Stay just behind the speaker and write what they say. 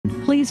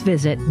Please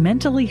visit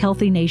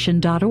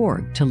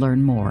mentallyhealthynation.org to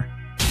learn more.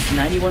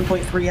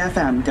 91.3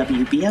 FM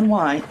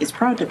WBNY is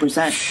proud to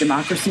present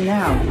Democracy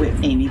Now!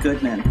 With Amy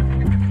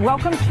Goodman.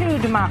 Welcome to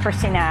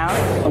Democracy Now!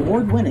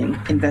 Award-winning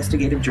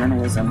investigative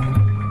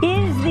journalism.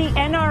 Is the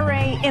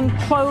NRA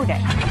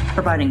imploding?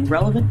 Providing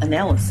relevant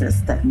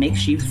analysis that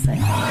makes you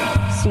think.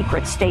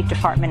 Secret State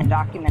Department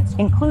documents,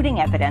 including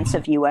evidence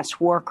of U.S.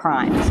 war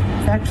crimes.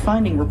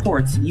 Fact-finding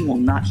reports you will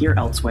not hear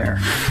elsewhere.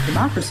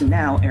 Democracy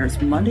Now! Airs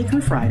Monday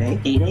through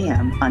Friday, 8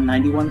 a.m. on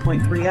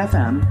 91.3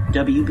 FM,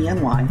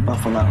 WBNY,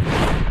 Buffalo.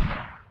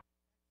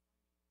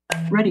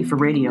 Ready for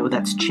radio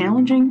that's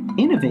challenging,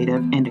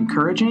 innovative, and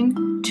encouraging?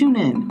 Tune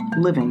in,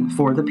 Living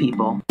for the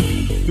People.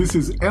 This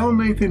is L.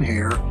 Nathan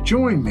Hare.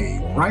 Join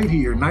me right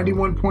here,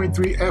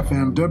 91.3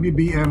 FM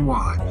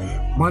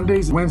WBNY.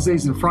 Mondays,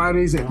 Wednesdays, and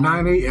Fridays at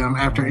 9 a.m.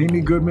 after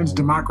Amy Goodman's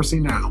Democracy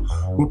Now!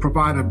 We'll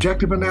provide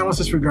objective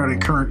analysis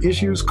regarding current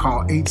issues.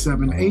 Call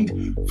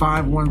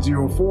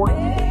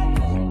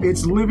 878-5104.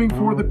 It's Living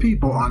for the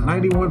People on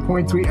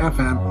 91.3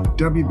 FM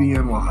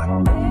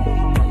WBNY.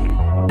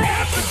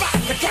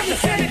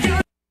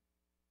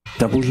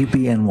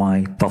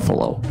 WBNY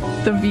Buffalo.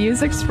 The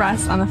views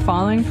expressed on the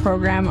following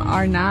program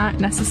are not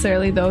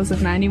necessarily those of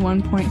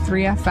 91.3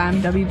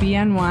 FM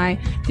WBNY,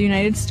 the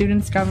United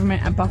Students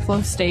Government at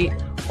Buffalo State,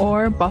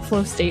 or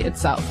Buffalo State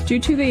itself. Due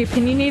to the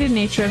opinionated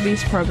nature of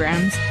these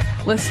programs,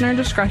 listener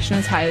discretion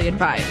is highly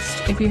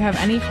advised. If you have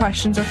any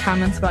questions or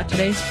comments about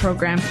today's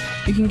program,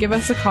 you can give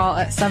us a call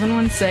at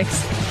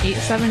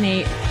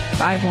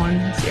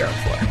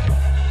 716-878-5104.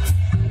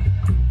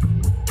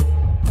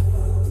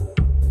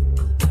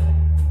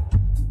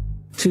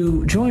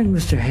 To join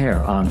Mr.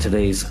 Hare on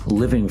today's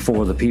Living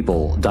for the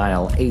People,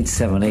 dial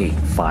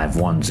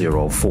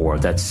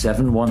 878-5104. That's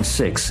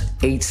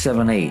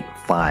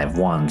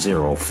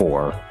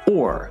 716-878-5104.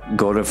 Or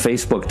go to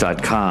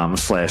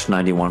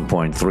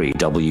facebook.com/91.3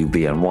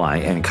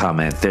 WBNY and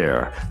comment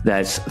there.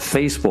 That's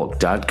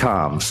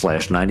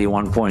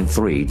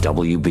facebook.com/91.3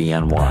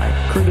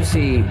 WBNY.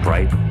 Courtesy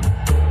Bright.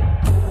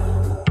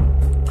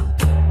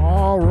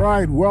 All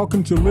right,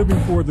 welcome to Living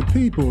for the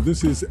People.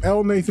 This is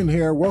L. Nathan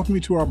Hare. Welcome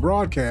you to our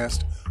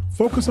broadcast,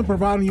 focused on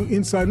providing you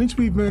insight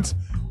into events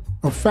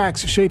of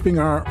facts shaping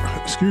our,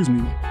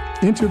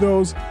 into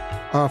those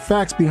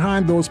facts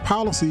behind those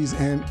policies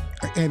and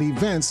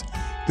events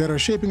that are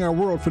shaping our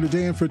world for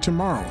today and for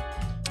tomorrow.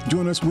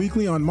 Join us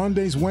weekly on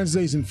Mondays,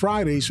 Wednesdays, and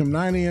Fridays from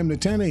 9 a.m. to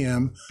 10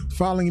 a.m.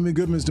 following Amy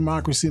Goodman's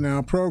Democracy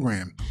Now!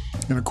 Program.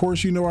 And of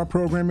course, you know our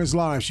program is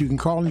live, so you can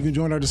call and you can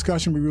join our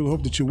discussion. We really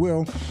hope that you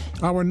will.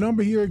 Our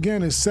number here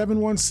again is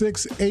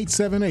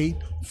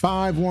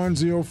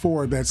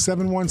 716-878-5104. That's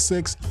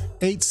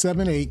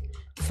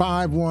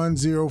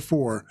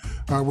 716-878-5104.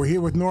 We're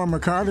here with Norm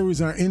McCarter,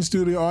 who's our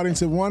in-studio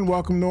audience at 1.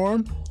 Welcome,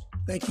 Norm.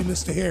 Thank you,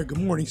 Mr. Hare. Good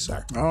morning,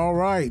 sir. All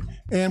right.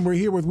 And we're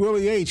here with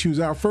Willie H., who's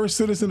our first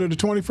citizen of the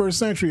 21st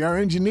century, our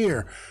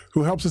engineer,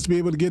 who helps us to be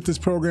able to get this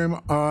program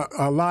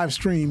live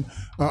stream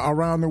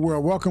around the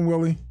world. Welcome,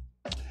 Willie.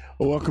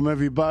 Well, welcome,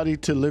 everybody,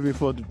 to Living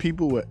for the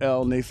People with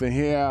L. Nathan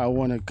Hare. I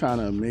want to kind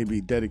of maybe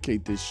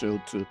dedicate this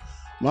show to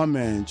my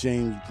man,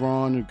 James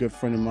BRAUN, a good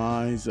friend of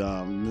mine.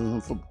 Knew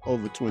him for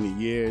over 20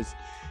 years.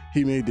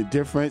 He made the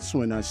difference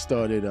when I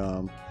started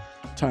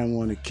Time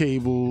Warner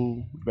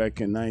Cable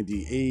back in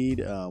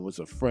 98. Was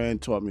a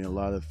friend, taught me a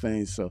lot of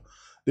things. So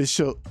this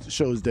show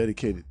is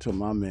dedicated to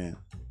my man,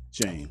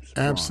 James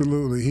BRAUN.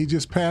 Absolutely. He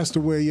just passed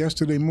away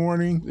yesterday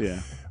morning.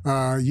 Yeah.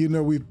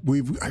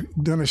 We've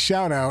done a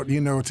shout out,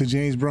 to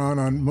James BRAUN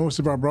on most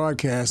of our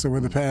broadcasts over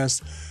the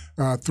past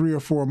 3 or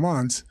 4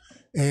 months.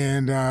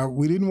 And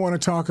we didn't want to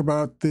talk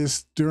about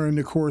this during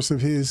the course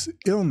of his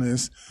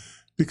illness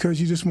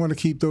because you just want to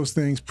keep those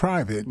things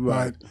private.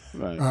 Right.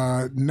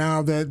 But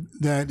now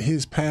that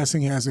his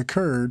passing has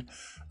occurred,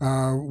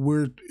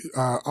 we're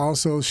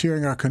also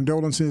sharing our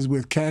condolences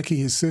with Kaki,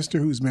 his sister,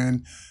 who's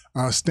been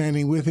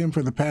standing with him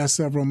for the past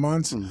several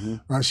months.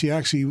 Mm-hmm. She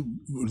actually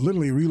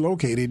literally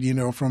relocated,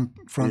 from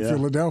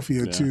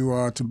Philadelphia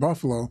to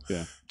Buffalo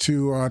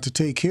to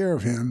take care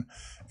of him.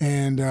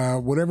 And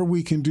whatever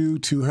we can do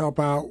to help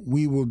out,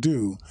 we will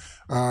do.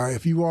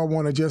 If you all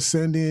want to just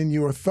send in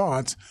your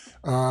thoughts,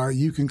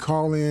 you can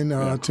call in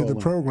to the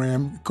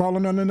program. Call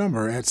in on the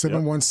number at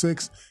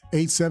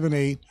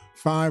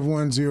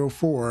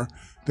 716-878-5104.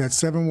 That's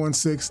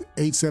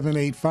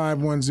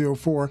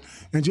 716-878-5104.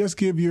 And just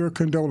give your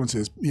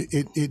condolences.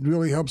 It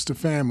really helps the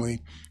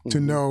family to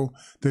know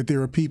that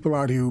there are people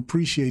out here who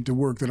appreciate the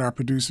work that our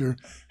producer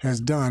has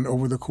done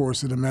over the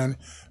course of the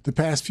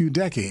past few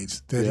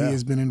decades that he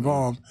has been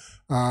involved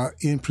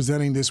in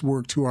presenting this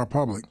work to our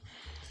public.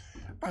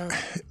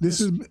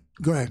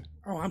 Go ahead.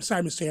 Oh, I'm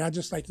sorry, Mr. Hare. I'd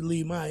just like to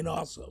leave mine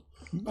also.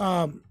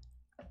 I'd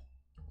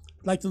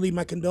like to leave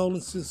my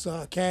condolences,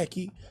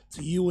 Kaki,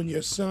 to you and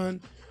your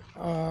son.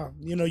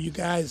 You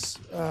guys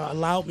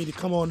allowed me to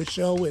come on the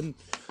show and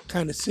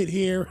kind of sit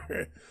here,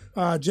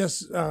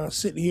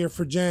 sitting here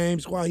for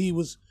James while he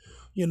was,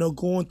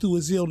 going through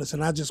his illness.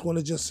 And I just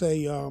want to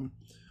say,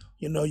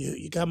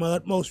 you got my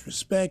utmost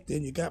respect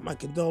and you got my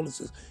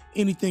condolences.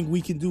 Anything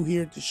we can do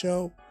here at the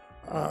show,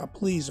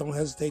 please don't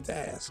hesitate to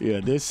ask. Yeah,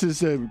 this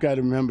is we got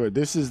to remember,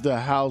 this is the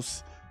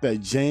house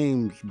that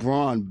James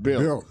BRAUN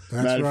built.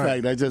 That's Matter right.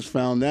 of fact, I just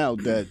found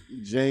out that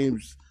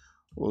James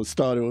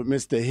started with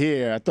Mr.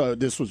 HARE. I thought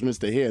this was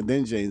Mr. HARE,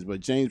 then James,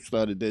 but James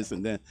started this,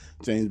 and then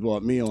James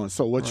brought me on.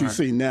 So what you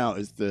see now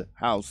is the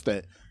house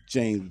that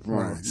James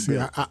BRAUN Right. See,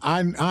 built.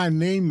 I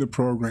named the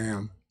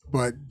program,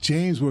 but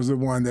James was the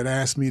one that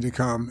asked me to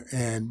come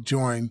and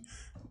join,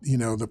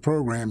 the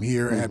program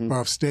here at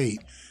Buff State.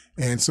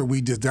 And so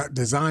we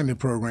designed the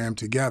program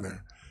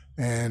together.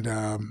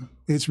 And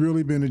it's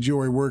really been a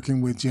joy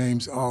working with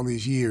James all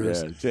these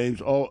years. Yeah,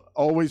 James,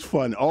 always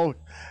fun.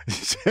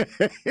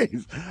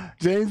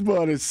 James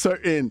brought a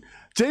certain.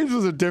 James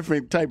was a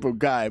different type of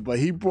guy, but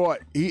he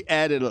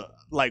added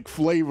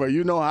flavor.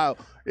 You know how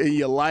in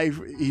your life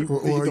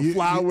the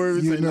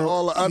flowers and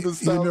all the other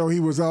stuff. He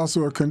was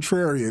also a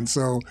contrarian.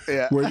 So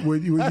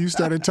when you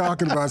started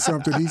talking about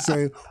something, he'd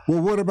say,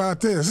 "Well, what about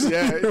this?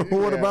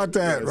 What about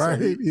that?" Right?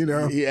 So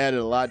he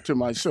added a lot to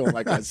my show.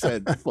 Like I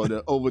said, for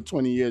the over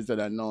 20 years that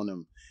I've known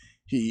him,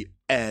 he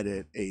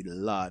added a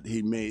lot.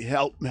 He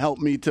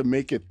helped me to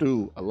make it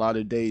through a lot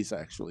of days,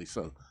 actually.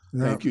 So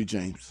thank you,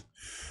 James.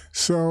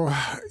 So,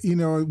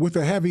 with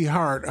a heavy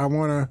heart, I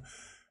want to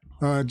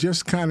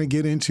just kind of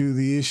get into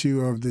the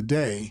issue of the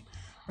day.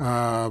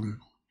 I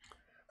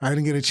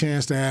didn't get a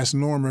chance to ask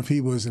Norm if he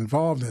was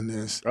involved in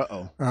this.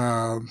 But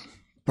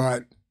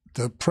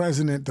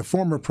the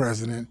former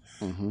president,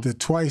 the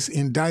twice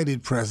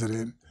indicted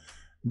president,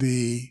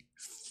 the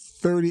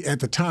 30 at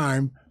the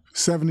time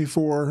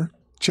 74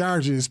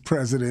 charges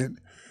president,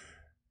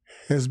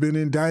 has been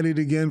indicted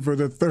again for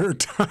the third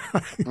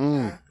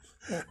time.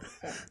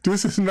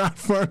 This is not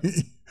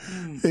funny.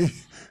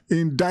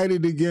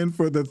 Indicted again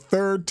for the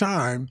third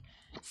time,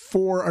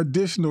 4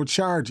 additional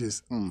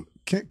charges.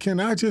 Can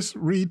I just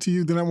read to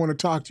you? Then I want to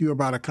talk to you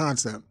about a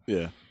concept.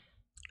 Yeah.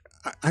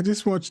 I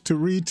just want to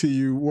read to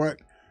you what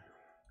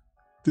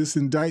this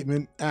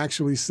indictment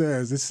actually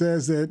says. It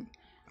says that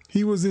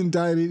he was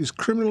indicted, is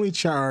criminally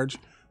charged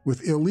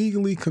with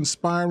illegally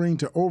conspiring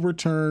to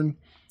overturn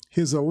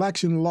his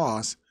election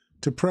loss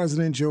to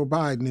President Joe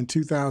Biden in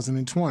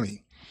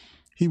 2020.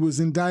 He was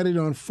indicted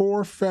on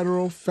 4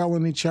 federal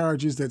felony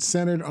charges that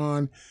centered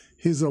on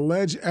his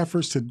alleged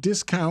efforts to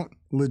discount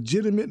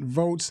legitimate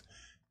votes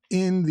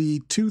in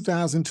the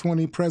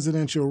 2020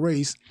 presidential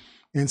race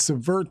and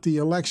subvert the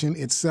election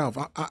itself.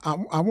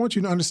 I want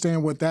you to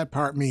understand what that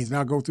part means, and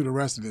I'll go through the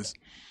rest of this.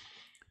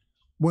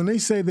 When they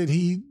say that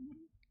he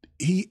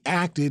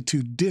acted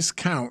to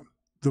discount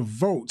the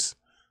votes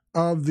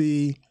of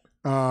the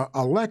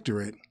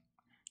electorate,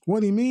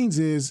 what he means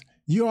is,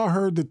 you all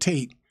heard the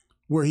tape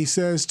where he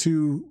says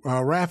to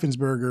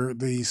Raffensperger,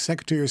 the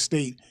Secretary of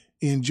State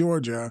in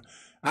Georgia,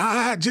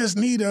 I just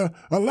need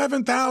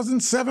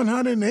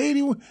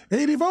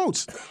 11,780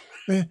 votes.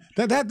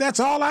 That's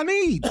all I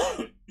need.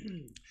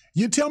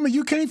 You tell me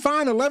you can't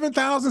find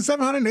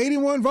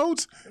 11,781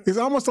 votes? It's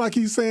almost like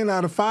he's saying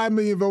out of 5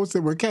 million votes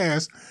that were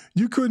cast,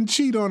 you couldn't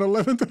cheat on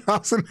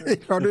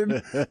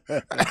 11,800.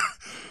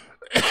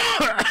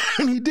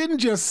 And he didn't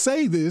just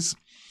say this.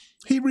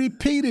 He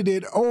repeated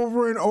it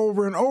over and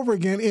over and over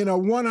again in a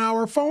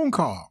 1-hour phone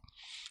call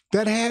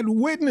that had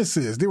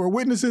witnesses. There were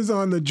witnesses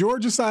on the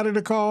Georgia side of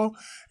the call,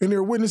 and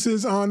there were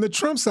witnesses on the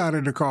Trump side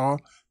of the call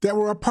that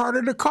were a part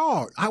of the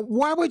call.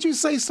 Why would you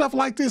say stuff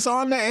like this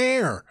on the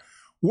air?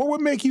 What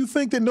would make you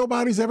think that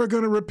nobody's ever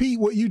going to repeat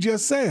what you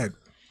just said?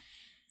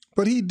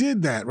 But he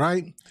did that,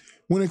 right?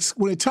 When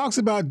it talks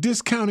about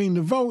discounting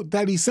the vote,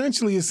 that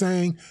essentially is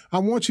saying, I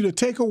want you to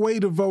take away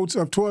the votes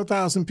of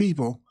 12,000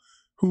 people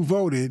who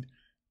voted,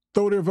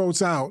 throw their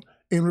votes out,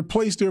 and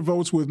replace their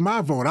votes with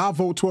my vote. I'll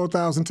vote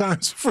 12,000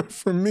 times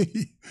for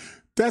me.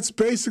 That's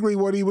basically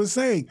what he was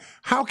saying.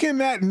 How can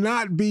that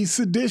not be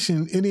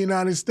sedition in the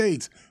United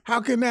States?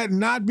 How can that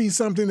not be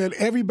something that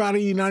everybody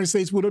in the United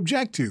States would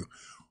object to?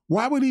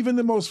 Why would even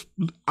the most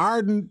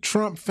ardent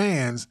Trump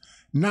fans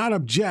not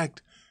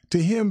object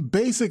to him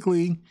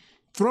basically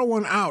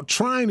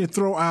trying to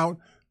throw out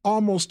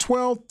almost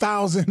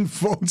 12,000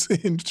 votes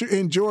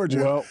in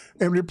Georgia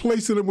and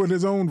replacing them with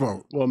his own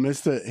vote? Well,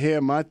 Mr.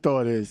 HARE, my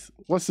thought is,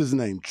 what's his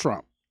name?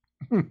 Trump.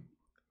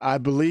 I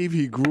believe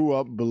he grew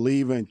up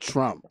believing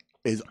Trump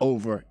is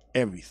over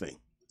everything.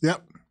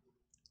 Yep.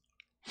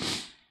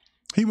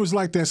 He was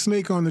like that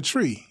snake on the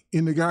tree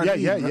in the garden.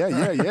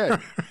 Yeah.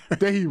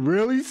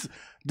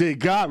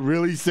 Did God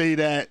really say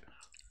that?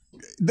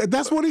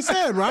 That's what he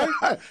said, right?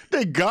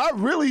 Did God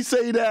really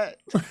say that?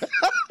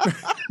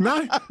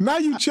 Now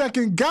you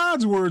checking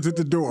God's words at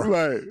the door.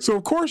 Right. So,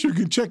 of course, you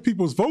can check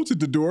people's votes at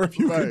the door. If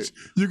you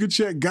can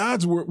check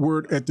God's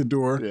word at the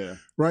door. Yeah.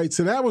 Right.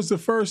 So that was the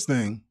first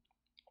thing.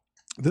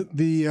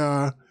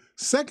 The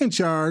second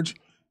charge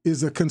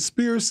is a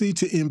conspiracy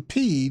to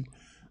impede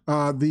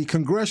the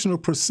congressional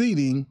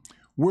proceeding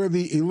where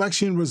the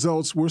election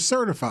results were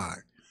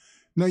certified.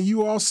 Now,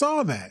 you all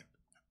saw that.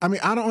 I mean,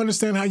 I don't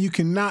understand how you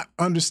cannot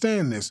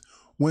understand this.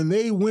 When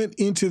they went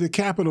into the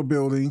Capitol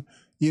building,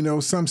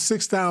 some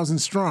 6,000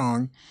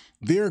 strong,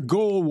 their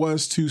goal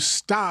was to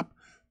stop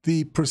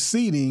the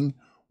proceeding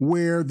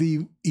where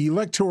the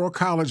Electoral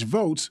College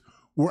votes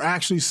were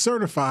actually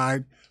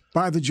certified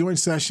by the joint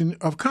session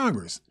of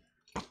Congress.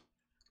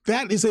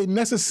 That is a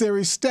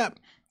necessary step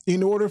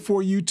in order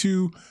for you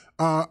to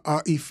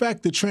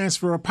effect the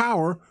transfer of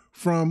power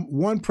from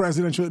one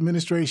presidential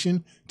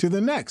administration to the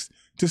next,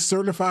 to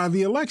certify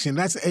the election.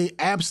 That's a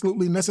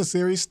absolutely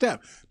necessary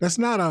step. That's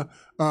not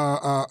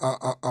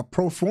a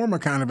pro forma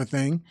kind of a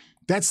thing.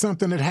 That's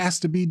something that has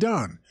to be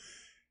done.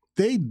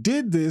 They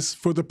did this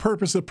for the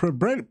purpose of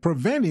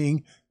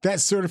preventing that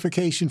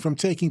certification from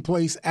taking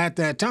place at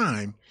that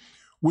time,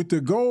 with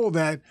the goal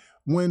that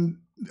when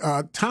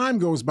time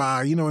goes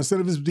by, instead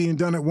of this being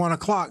done at 1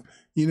 o'clock,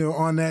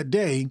 on that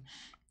day,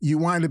 you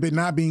wind up it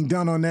not being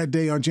done on that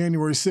day on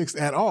January 6th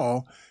at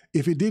all.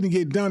 If it didn't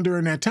get done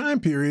during that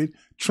time period,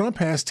 Trump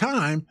has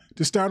time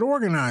to start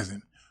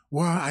organizing.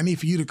 Well, I need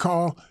for you to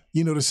call,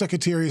 the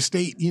Secretary of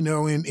State,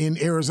 in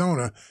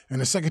Arizona,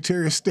 and the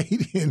Secretary of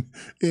State in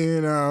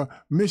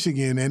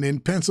Michigan, and in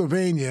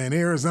Pennsylvania, and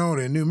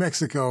Arizona, and New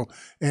Mexico,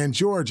 and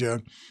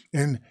Georgia,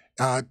 and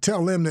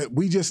tell them that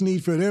we just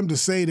need for them to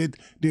say that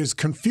there's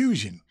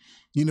confusion.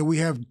 We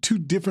have two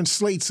different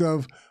slates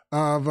of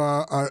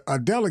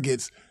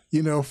delegates,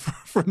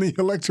 from the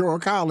Electoral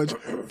College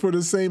for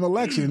the same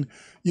election.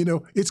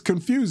 It's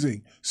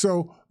confusing.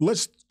 So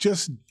let's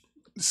just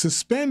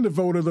suspend the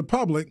vote of the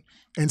public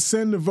and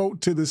send the vote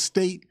to the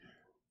state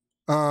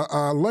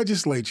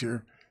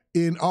legislature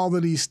in all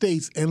of these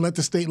states, and let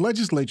the state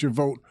legislature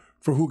vote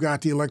for who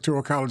got the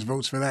Electoral College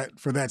votes for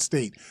that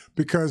state,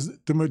 because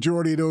the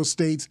majority of those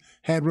states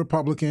had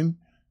Republican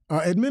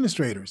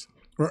administrators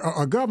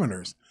or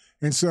governors.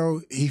 And so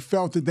he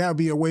felt that would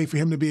be a way for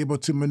him to be able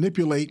to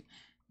manipulate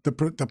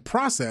the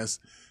process,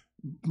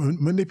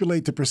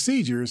 manipulate the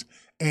procedures,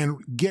 and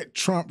get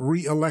Trump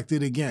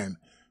reelected again,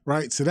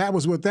 right? So that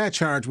was what that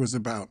charge was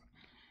about.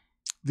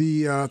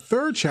 The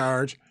third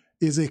charge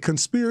is a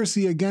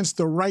conspiracy against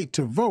the right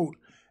to vote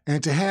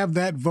and to have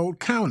that vote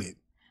counted.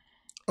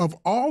 Of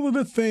all of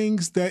the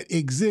things that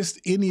exist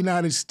in the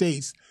United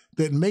States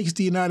that makes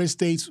the United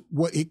States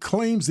what it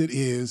claims it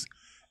is,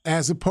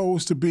 as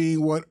opposed to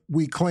being what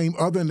we claim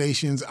other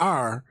nations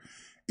are,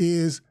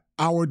 is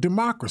our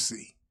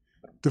democracy.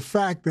 The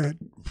fact that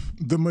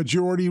the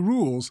majority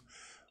rules.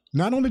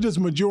 Not only does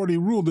majority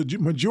rule, the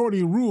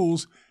majority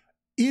rules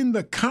in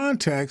the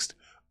context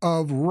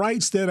of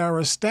rights that are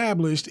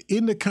established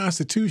in the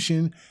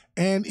Constitution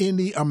and in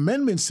the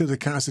amendments to the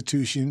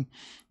Constitution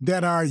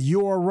that are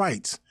your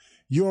rights.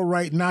 Your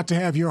right not to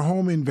have your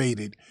home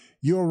invaded,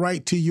 your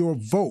right to your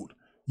vote.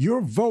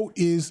 Your vote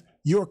is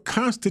your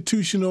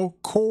constitutional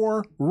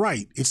core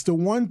right. It's the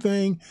one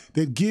thing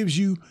that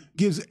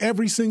gives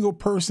every single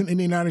person in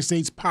the United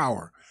States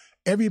power.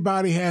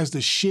 Everybody has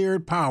the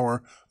shared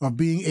power of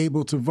being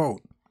able to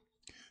vote.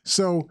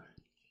 So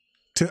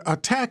to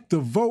attack the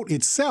vote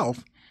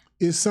itself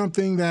is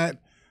something that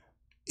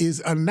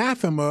is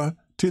anathema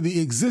to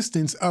the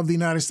existence of the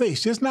United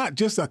States. Just not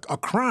just a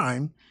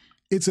crime,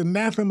 it's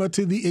anathema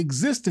to the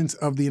existence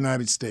of the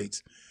United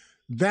States.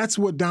 That's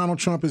what Donald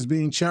Trump is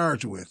being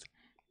charged with.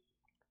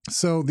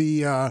 So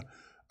the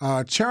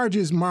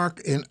charges mark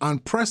an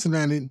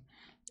unprecedented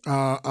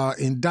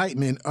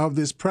indictment of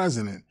this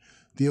president.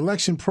 The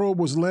election probe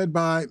was led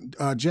by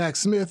Jack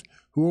Smith,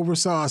 who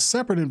oversaw a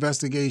separate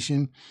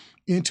investigation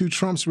into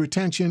Trump's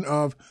retention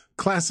of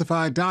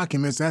classified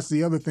documents. That's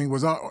the other thing,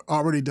 was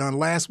already done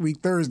last week,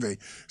 Thursday.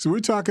 So we're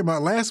talking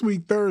about last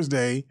week,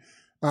 Thursday,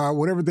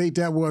 whatever date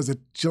that was,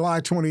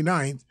 July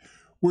 29th.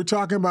 We're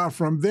talking about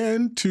from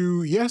then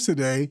to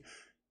yesterday,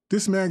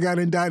 this man got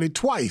indicted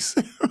twice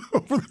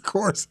over the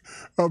course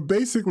of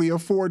basically a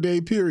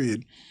 4-day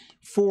period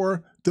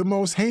for the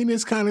most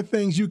heinous kind of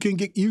things you can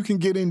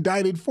get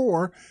indicted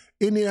for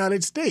in the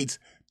United States,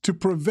 to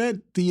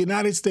prevent the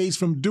United States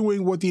from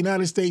doing what the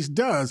United States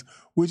does,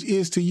 which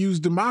is to use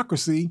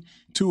democracy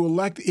to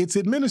elect its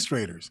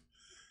administrators.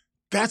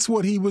 That's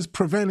what he was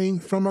preventing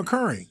from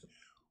occurring.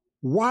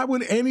 Why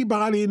would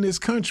anybody in this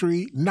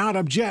country not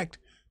object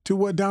to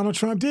what Donald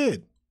Trump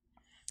did?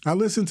 I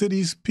listened to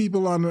these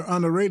people on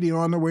the radio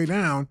on the way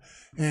down,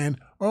 and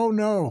oh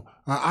no,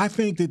 I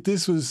think that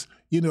this was,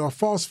 a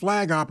false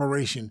flag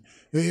operation.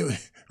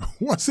 It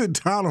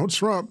wasn't Donald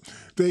Trump.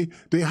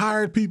 They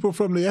hired people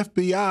from the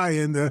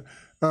FBI and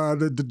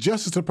the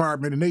Justice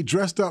Department, and they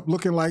dressed up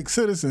looking like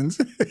citizens,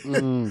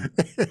 and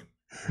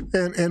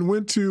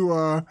went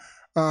to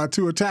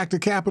attack the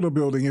Capitol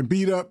building and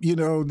beat up,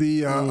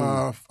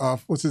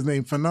 what's his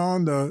name,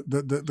 Fanon,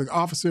 the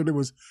officer that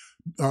was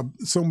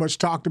so much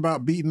talked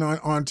about, beaten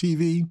on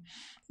TV.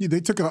 They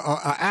took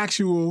a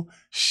actual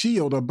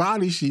shield, a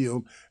body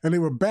shield, and they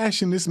were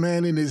bashing this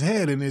man in his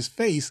head and his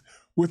face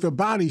with a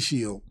body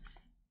shield.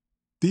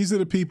 These are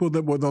the people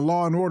that were the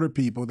law and order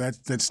people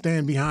that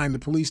stand behind the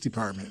police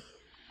department.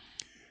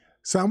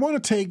 So I want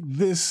to take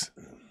this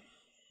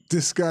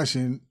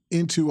discussion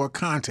into a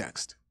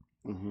context.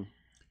 Mm-hmm.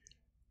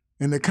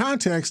 And the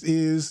context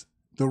is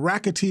the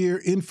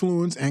Racketeer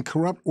Influence and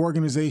Corrupt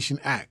Organization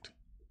Act.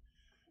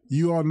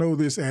 You all know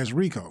this as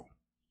RICO.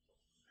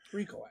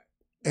 RICO Act.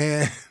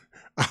 And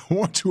I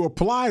want to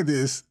apply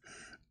this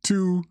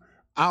to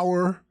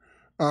our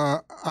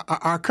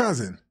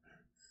cousin.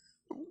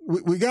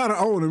 We got to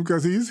own him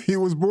because he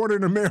was born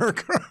in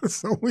America,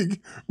 so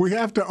we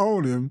have to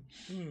own him.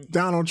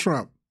 Donald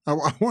Trump. I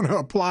want to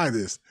apply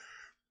this.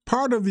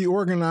 Part of the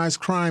Organized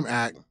Crime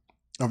Act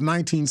of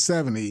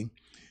 1970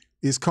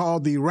 is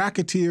called the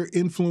Racketeer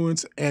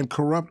Influence and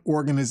Corrupt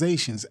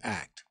Organizations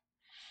Act.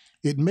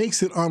 It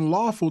makes it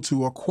unlawful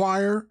to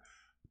acquire,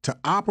 to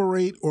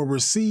operate, or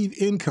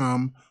receive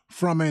income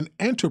from an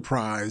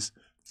enterprise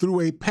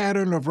through a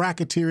pattern of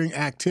racketeering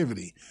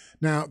activity.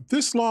 Now,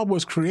 this law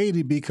was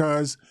created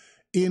because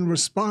in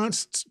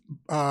response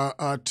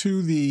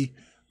to the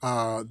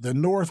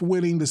North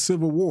winning the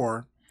Civil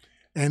War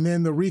and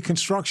then the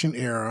Reconstruction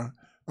era,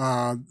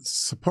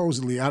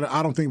 supposedly,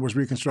 I don't think it was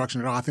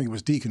Reconstruction at all, I think it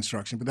was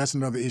deconstruction, but that's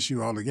another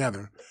issue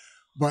altogether.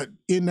 But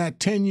in that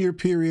 10-year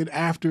period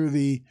after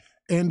the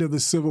end of the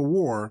Civil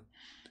War,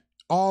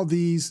 all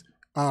these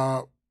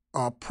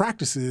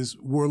practices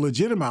were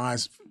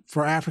legitimized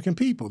for African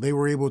people. They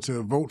were able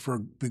to vote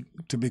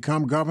to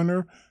become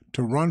governor,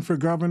 to run for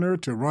governor,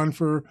 to run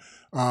for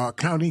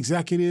county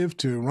executive,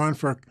 to run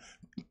for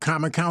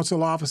common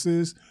council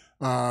offices,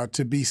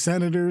 to be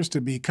senators, to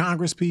be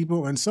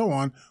congresspeople, and so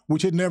on,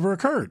 which had never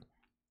occurred,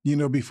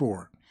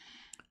 before.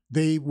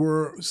 They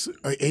were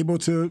able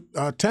to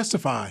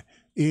testify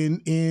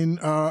in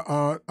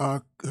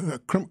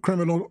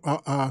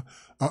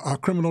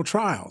criminal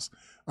trials.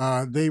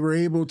 They were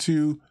able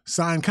to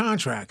sign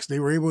contracts. They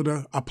were able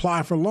to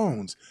apply for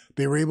loans.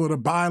 They were able to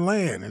buy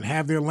land and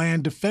have their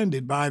land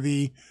defended by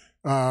the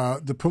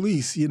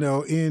police,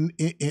 and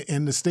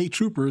the state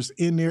troopers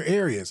in their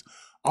areas.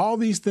 All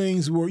these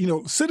things were,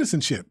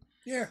 citizenship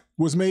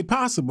was made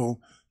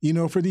possible,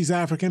 for these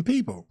African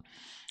people.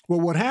 Well,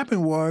 what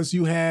happened was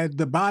you had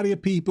the body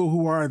of people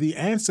who are the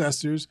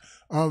ancestors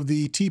of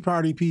the Tea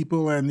Party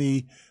people and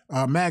the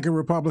MAGA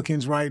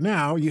Republicans right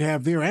now. You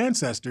have their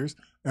ancestors.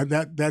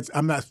 That's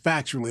I'm not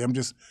factually. I'm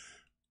just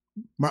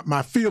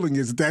my feeling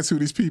is that's who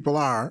these people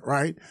are,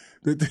 right?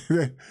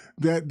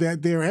 That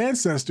their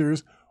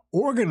ancestors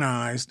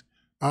organized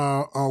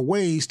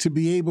ways to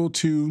be able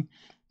to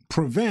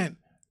prevent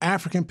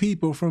African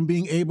people from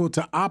being able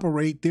to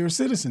operate their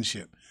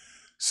citizenship.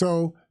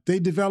 So they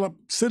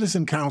developed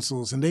citizen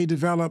councils and they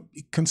developed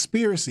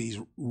conspiracies,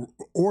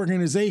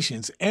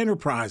 organizations,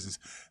 enterprises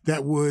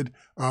that would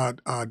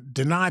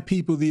deny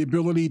people the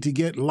ability to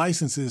get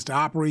licenses to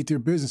operate their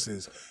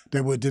businesses,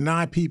 that would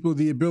deny people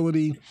the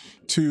ability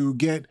to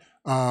get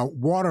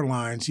water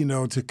lines,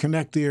 to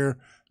connect their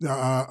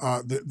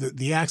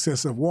the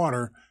access of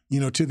water,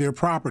 to their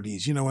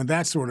properties, and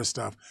that sort of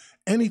stuff.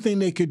 Anything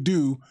they could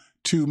do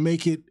to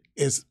make it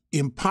as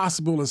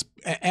impossible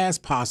as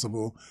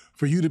possible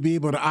for you to be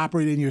able to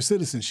operate in your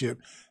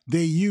citizenship,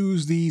 they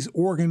use these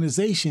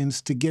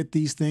organizations to get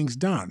these things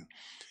done.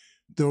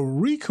 The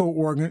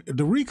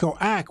RICO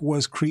Act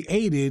was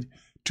created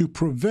to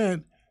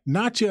prevent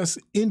not just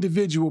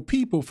individual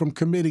people from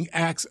committing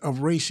acts of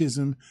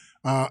racism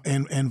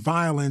and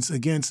violence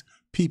against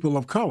people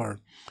of color,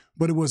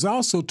 but it was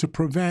also to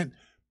prevent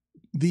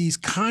these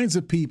kinds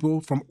of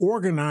people from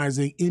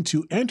organizing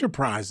into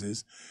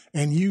enterprises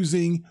and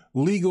using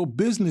legal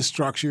business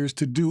structures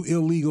to do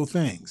illegal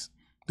things.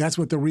 That's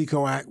what the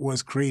RICO Act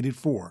was created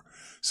for.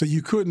 So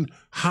you couldn't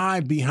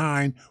hide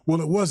behind,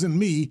 well, it wasn't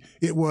me,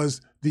 it was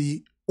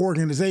the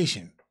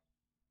organization.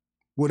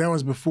 Well, that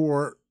was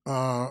before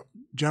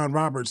John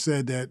Roberts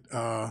said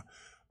that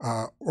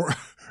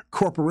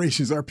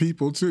corporations are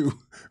people too.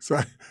 So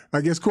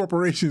I guess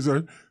corporations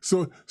are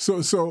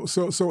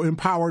so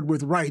empowered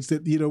with rights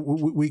that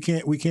we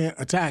can't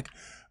attack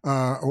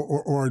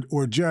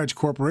or judge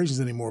corporations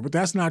anymore. But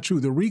that's not true.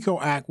 The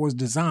RICO Act was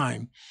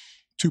designed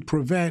to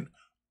prevent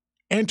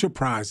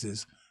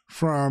enterprises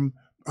from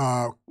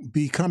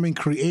becoming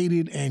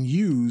created and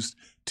used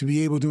to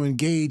be able to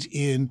engage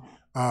in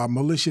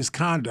malicious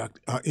conduct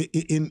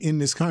in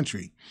this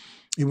country.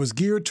 It was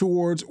geared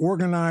towards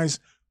organized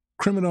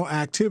criminal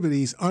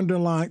activities.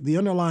 The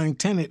underlying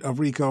tenet of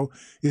RICO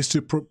is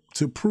to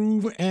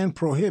prove and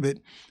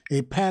prohibit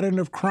a pattern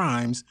of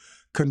crimes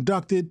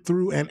conducted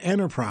through an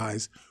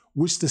enterprise,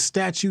 which the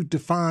statute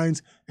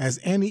defines as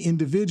any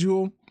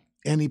individual,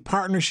 any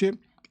partnership,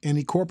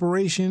 any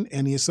corporation,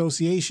 any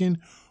association,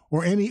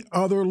 or any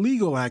other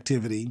legal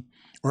activity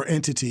or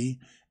entity,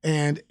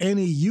 and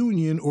any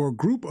union or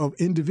group of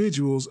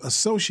individuals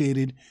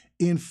associated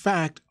in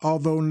fact,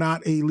 although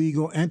not a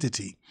legal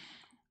entity.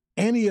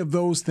 Any of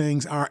those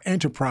things are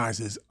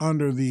enterprises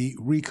under the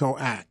RICO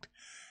Act.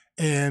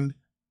 And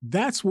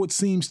that's what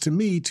seems to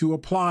me to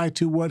apply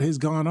to what has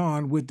gone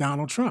on with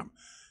Donald Trump,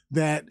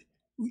 that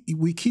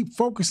we keep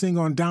focusing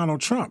on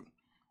Donald Trump.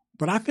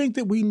 But I think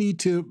that we need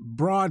to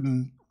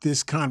broaden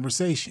this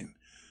conversation,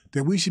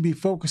 that we should be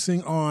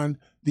focusing on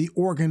the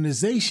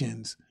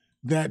organizations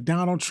that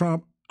Donald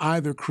Trump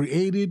either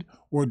created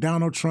or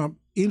Donald Trump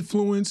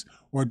influenced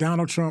or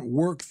Donald Trump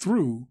worked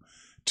through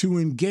to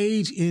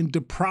engage in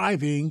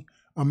depriving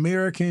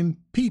American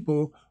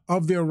people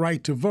of their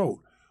right to vote,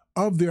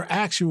 of their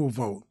actual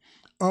vote,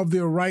 of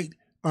their right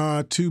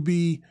to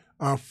be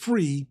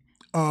free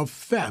of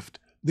theft,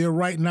 their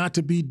right not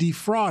to be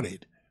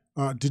defrauded.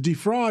 To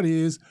defraud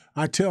is,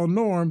 I tell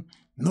Norm,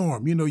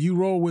 you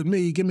roll with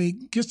me, give me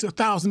just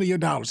 $1,000 of your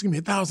dollars. Give me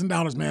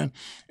 $1,000, man.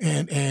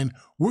 And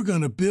we're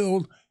going to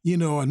build,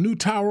 a new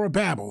Tower of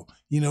Babel,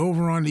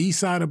 over on the east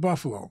side of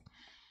Buffalo.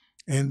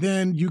 And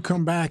then you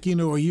come back, a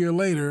year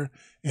later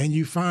and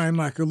you find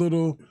like a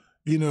little,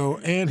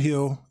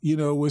 anthill,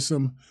 with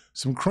some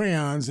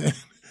crayons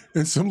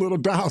and some little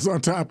dolls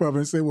on top of it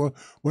and say, well,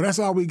 that's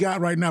all we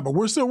got right now, but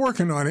we're still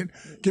working on it.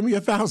 Give me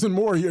 1,000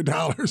 more of your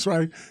dollars,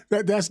 right?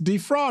 That's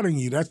defrauding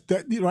you.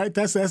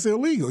 That's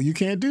illegal. You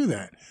can't do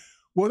that.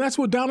 Well, that's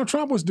what Donald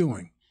Trump was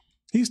doing.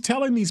 He's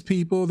telling these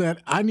people that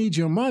I need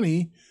your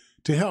money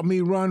to help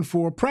me run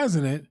for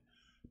president,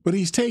 but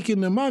he's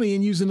taking the money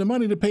and using the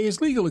money to pay his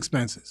legal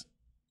expenses.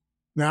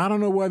 Now, I don't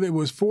know whether it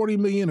was 40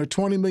 million or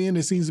 20 million.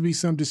 There seems to be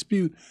some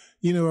dispute,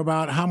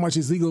 about how much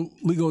his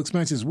legal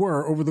expenses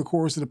were over the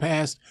course of the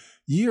past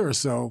year or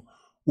so.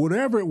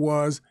 Whatever it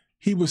was,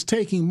 he was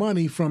taking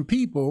money from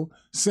people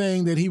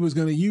saying that he was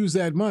going to use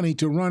that money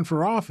to run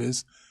for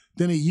office.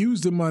 Then he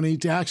used the money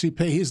to actually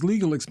pay his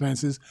legal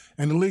expenses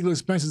and the legal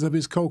expenses of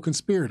his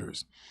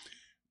co-conspirators.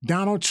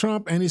 Donald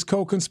Trump and his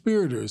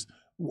co-conspirators,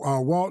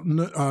 Walt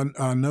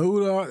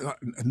Nauta,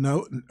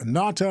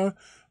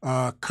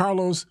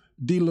 Carlos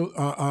de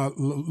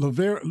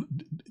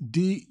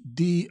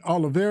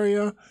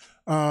Oliveira,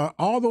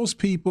 all those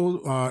people,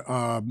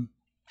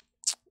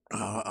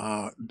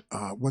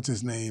 what's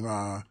his name,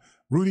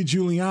 Rudy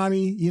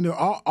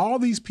Giuliani, all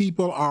these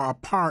people are a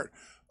part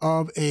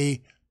of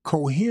a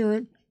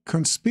coherent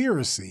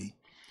conspiracy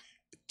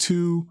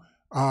to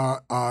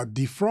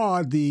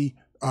defraud the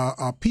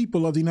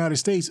people of the United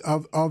States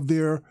of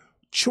their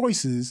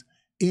choices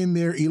in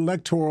their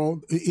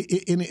electoral,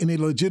 in a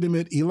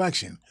legitimate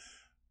election.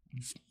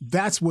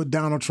 That's what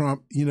Donald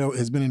Trump,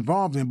 has been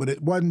involved in. But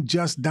it wasn't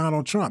just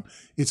Donald Trump.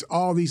 It's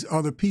all these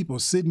other people.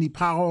 Sidney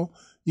Powell,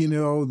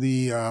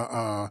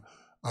 the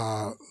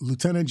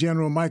Lieutenant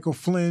General Michael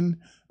Flynn,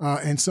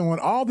 and so on.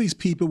 All these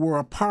people were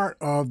a part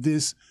of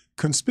this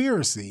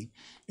conspiracy.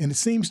 And it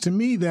seems to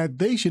me that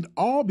they should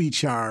all be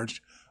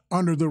charged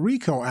under the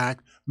RICO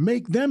Act,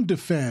 make them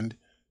defend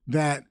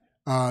that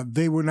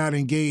they were not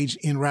engaged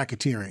in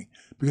racketeering.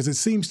 Because it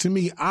seems to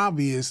me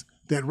obvious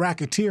that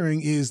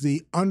racketeering is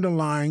the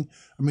underlying,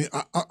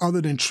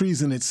 other than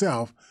treason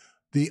itself,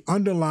 the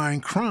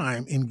underlying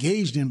crime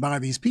engaged in by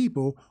these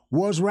people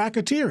was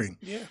racketeering.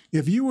 Yeah.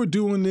 If you were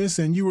doing this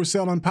and you were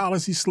selling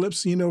policy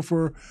slips,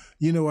 for,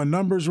 a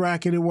numbers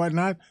racket and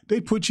whatnot,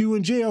 they'd put you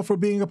in jail for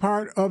being a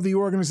part of the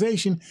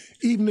organization,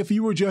 even if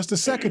you were just a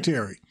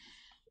secretary.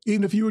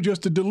 Even if you were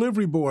just a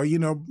delivery boy,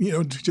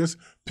 just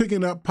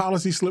picking up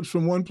policy slips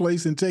from one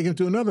place and taking them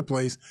to another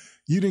place,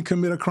 you didn't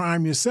commit a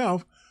crime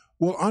yourself.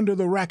 Well, under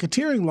the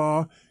racketeering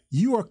law,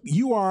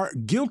 you are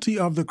guilty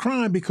of the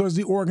crime because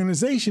the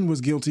organization was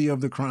guilty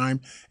of the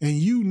crime, and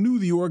you knew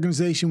the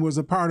organization was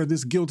a part of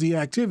this guilty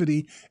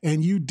activity,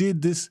 and you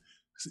did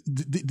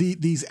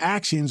these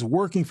actions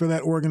working for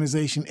that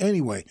organization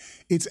anyway.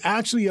 It's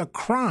actually a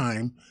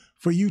crime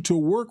for you to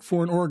work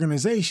for an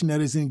organization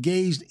that is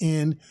engaged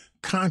in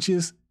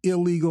conscious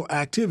illegal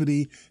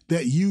activity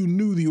that you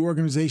knew the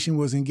organization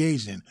was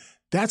engaged in.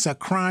 That's a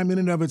crime in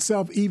and of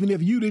itself, even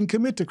if you didn't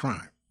commit the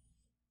crime.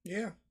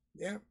 Yeah.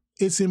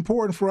 It's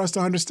important for us to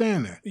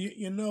understand that.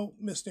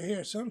 Mr.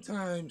 Hare,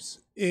 sometimes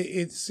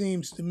it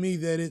seems to me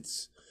that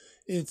it's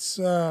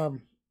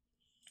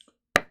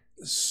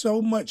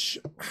so much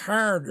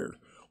harder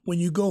when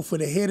you go for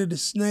the head of the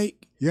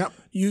snake. Yep.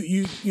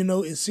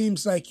 It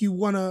seems like you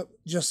want to,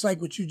 just like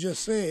what you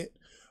just said,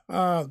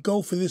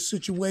 go for this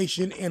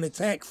situation and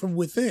attack from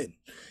within.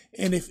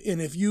 And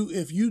if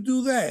you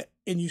do that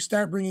and you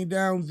start bringing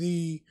down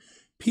the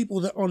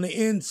people that on the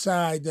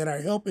inside that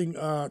are helping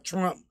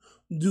Trump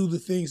do the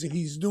things that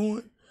he's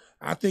doing,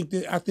 I think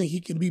he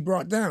can be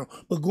brought down.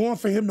 But going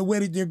for him the way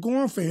that they're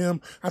going for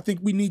him, I think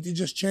we need to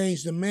just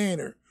change the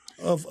manner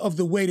of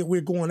the way that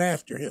we're going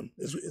after him.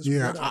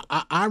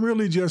 I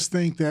really just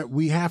think that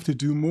we have to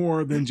do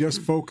more than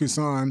just focus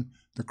on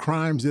the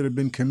crimes that have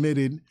been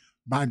committed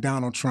by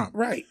Donald Trump.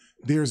 Right.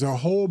 There's a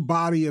whole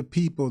body of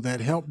people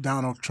that helped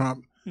Donald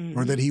Trump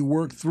or that he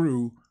worked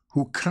through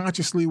who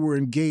consciously were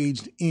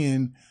engaged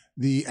in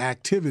the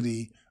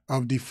activity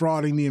of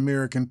defrauding the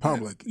American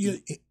public.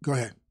 Go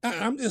ahead.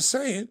 I'm just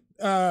saying,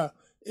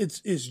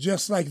 it's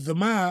just like the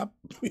mob,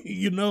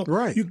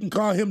 Right. You can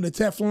call him the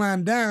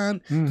Teflon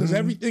Don because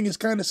everything is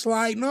kind of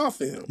sliding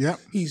off of him. Yep.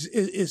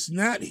 It's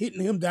not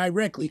hitting him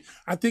directly.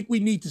 I think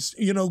we need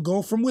to,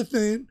 go from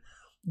within,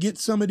 get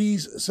some of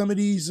these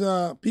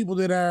people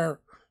that are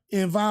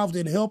involved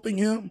in helping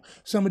him.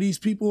 Some of these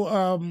people,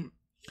 from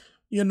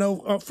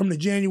the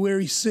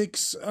January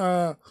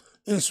 6th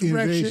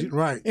insurrection,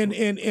 right?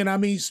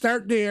 And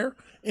start there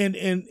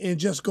and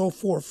just go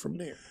forth from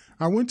there.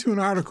 I went to an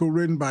article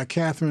written by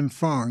Catherine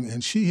Fung,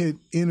 and she had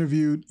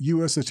interviewed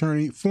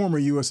former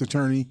U.S.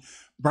 Attorney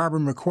Barbara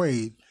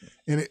McQuaid,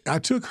 and I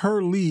took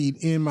her lead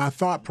in my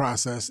thought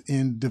process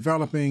in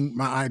developing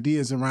my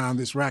ideas around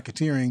this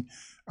racketeering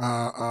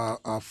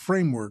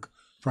framework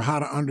for how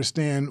to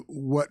understand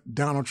what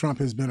Donald Trump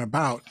has been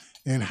about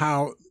and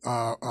how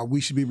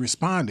we should be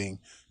responding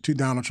to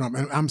Donald Trump.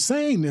 And I'm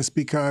saying this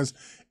because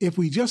if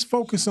we just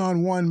focus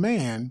on one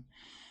man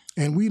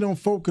and we don't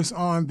focus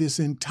on this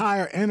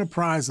entire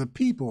enterprise of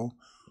people,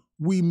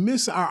 we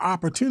miss our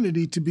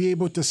opportunity to be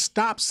able to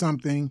stop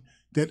something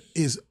that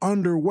is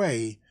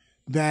underway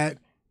that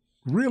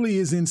really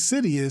is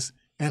insidious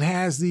and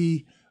has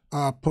the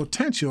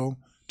potential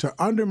to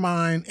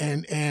undermine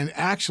and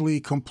actually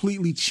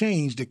completely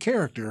change the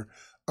character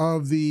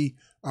of the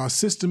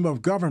system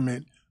of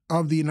government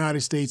of the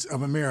United States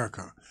of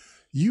America.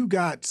 You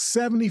got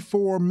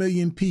 74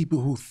 million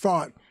people who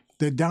thought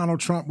that Donald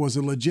Trump was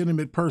a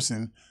legitimate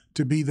person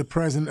to be the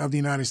president of the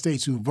United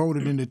States, who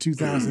voted in the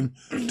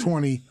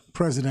 2020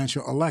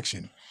 presidential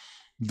election.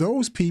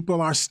 Those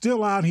people are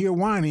still out here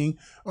whining,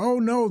 oh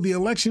no, the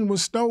election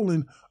was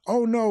stolen.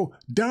 Oh no,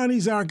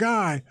 Donnie's our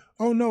guy.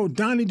 Oh no,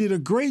 Donnie did a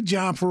great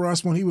job for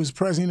us when he was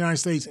president of the United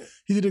States.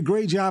 He did a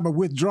great job of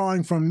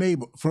withdrawing from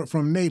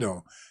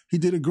NATO. He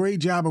did a great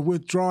job of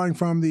withdrawing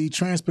from the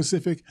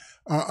Trans-Pacific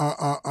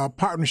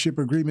Partnership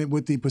Agreement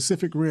with the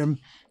Pacific Rim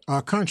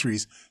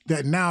countries.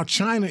 That now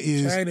China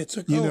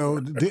took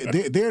over.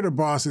 They're the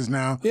bosses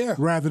now,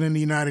 rather than the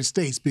United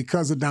States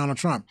because of Donald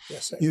Trump.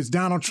 Yes, sir. It's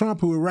Donald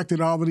Trump who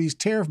erected all of these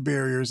tariff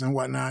barriers and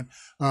whatnot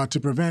to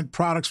prevent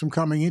products from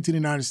coming into the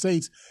United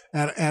States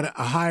at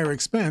a higher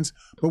expense.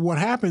 But what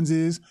happens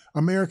is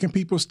American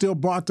people still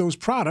bought those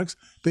products.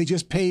 They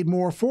just paid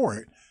more for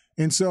it.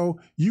 And so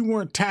you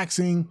weren't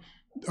taxing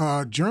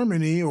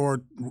Germany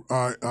or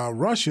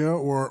Russia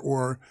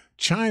or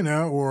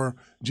China or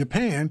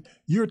Japan.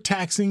 You're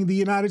taxing the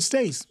United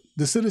States,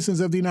 the citizens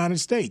of the United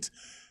States.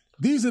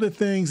 These are the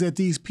things that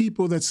these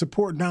people that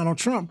support Donald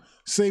Trump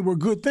say were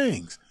good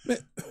things.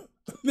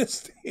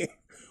 Mr.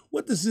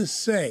 What does this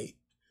say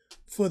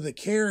for the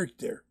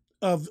character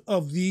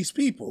of these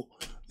people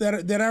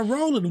that are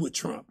rolling with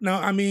Trump? Now,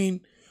 I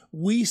mean,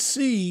 we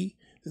see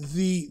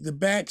the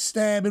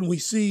backstabbing, we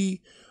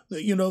see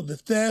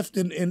the theft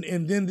and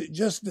then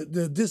just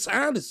the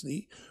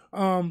dishonesty,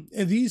 and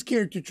these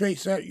character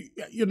traits are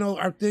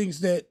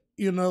things that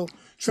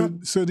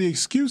Trump. So the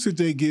excuse that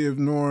they give,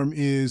 Norm,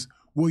 is,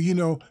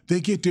 well, they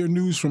get their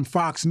news from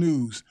Fox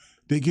News,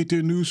 they get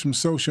their news from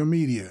social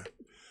media,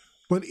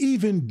 but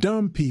even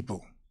dumb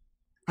people,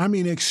 I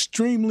mean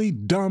extremely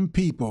dumb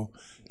people,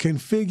 can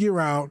figure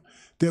out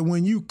that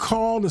when you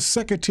call the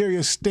Secretary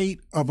of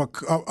State of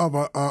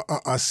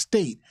a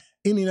state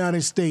in the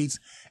United States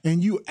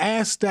and you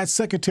ask that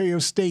Secretary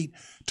of State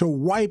to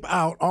wipe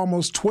out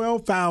almost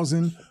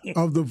 12,000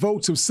 of the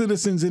votes of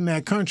citizens in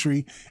that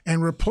country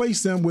and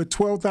replace them with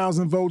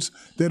 12,000 votes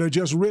that are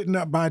just written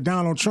up by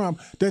Donald Trump,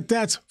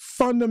 that's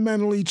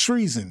fundamentally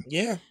treason.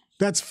 Yeah.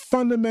 That's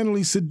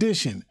fundamentally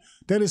sedition.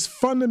 That is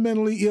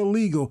fundamentally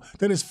illegal.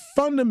 That is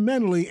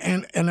fundamentally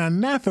an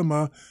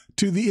anathema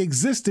to the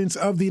existence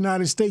of the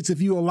United States if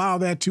you allow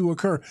that to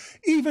occur.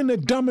 Even the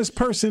dumbest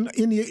person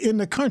in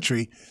the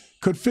country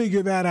could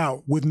figure that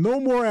out. With no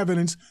more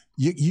evidence,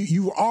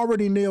 you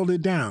already nailed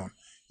it down.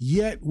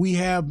 Yet we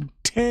have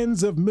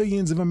tens of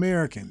millions of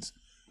Americans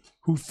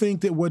who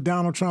think that what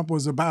Donald Trump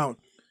was about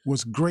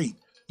was great,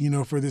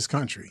 for this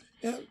country.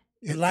 Yeah,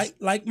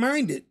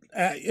 like-minded,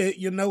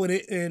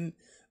 and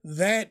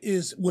that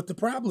is what the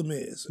problem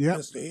is,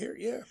 Mr. Hare.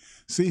 Yeah.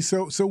 See,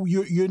 so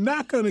you're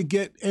not going to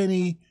get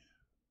any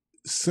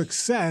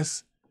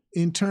success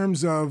in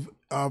terms of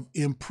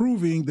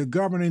improving the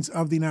governance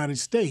of the United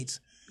States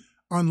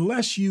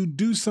unless you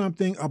do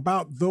something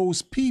about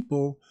those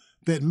people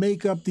that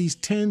make up these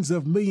tens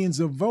of millions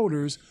of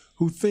voters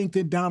who think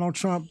that Donald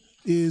Trump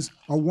is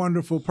a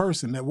wonderful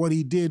person, that what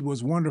he did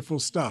was wonderful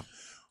stuff.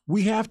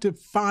 We have to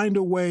find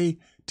a way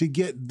to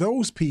get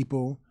those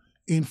people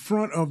in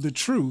front of the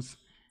truth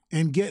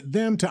and get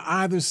them to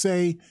either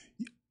say,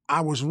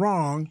 I was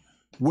wrong,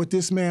 what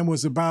this man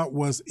was about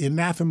was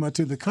anathema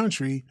to the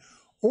country,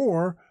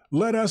 or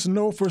let us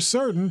know for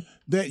certain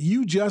that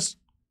you just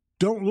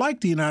don't like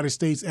the United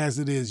States as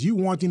it is. You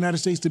want the United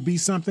States to be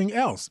something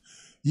else.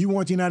 You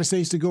want the United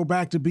States to go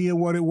back to being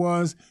what it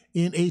was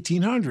in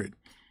 1800,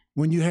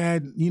 when you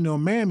had,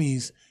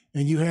 mammies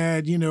and you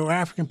had,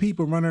 African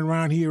people running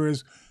around here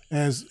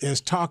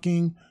as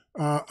talking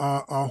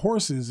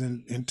horses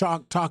and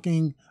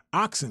talking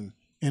oxen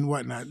and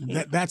whatnot.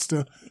 That's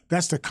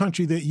the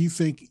country that you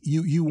think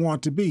you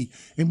want to be,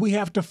 and we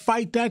have to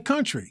fight that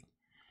country.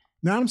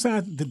 Now I'm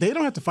saying that they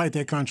don't have to fight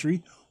that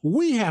country.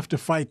 We have to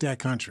fight that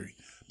country,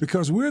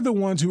 because we're the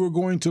ones who are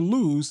going to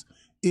lose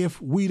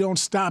if we don't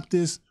stop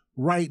this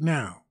right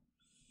now,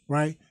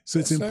 right? So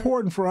it's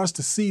important for us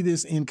to see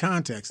this in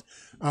context.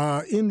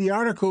 In the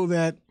article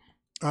that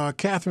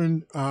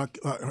Catherine,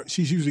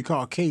 she's usually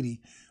called Katie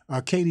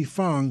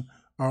Fung,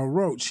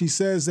 wrote, she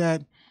says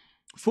that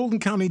Fulton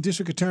County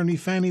District Attorney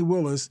Fannie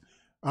Willis,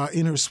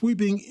 in her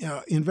sweeping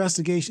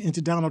investigation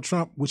into Donald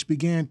Trump, which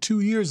began 2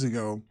 years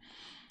ago,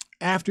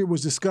 after it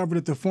was discovered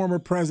that the former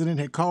president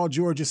had called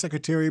Georgia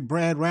Secretary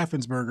Brad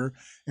Raffensperger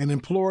and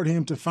implored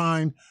him to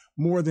find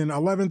more than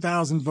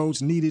 11,000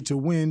 votes needed to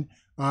win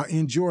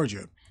in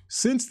Georgia.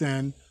 Since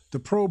then, the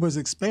probe has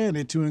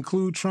expanded to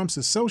include Trump's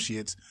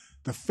associates,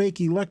 the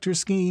fake elector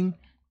scheme,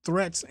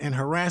 threats and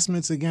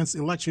harassments against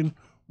election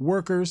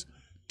workers.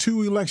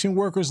 2 election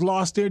workers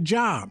lost their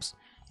jobs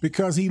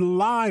because he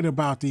lied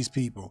about these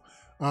people.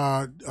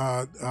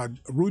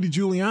 Rudy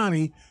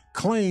Giuliani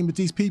claimed that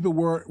these people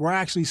were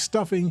actually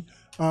stuffing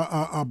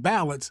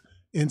ballots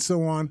and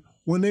so on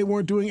when they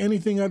weren't doing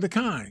anything of the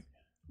kind.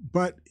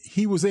 But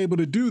he was able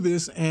to do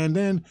this, and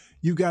then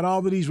you got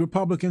all of these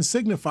Republican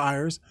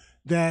signifiers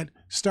that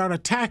start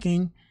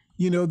attacking,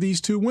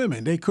 these 2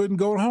 women. They couldn't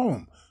go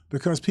home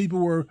because people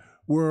were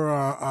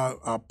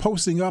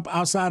posting up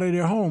outside of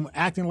their home,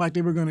 acting like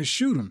they were going to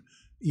shoot them,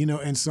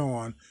 and so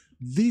on.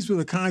 These were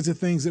the kinds of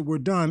things that were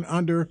done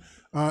under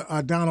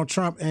Donald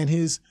Trump and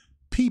his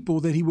people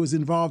that he was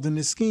involved in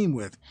this scheme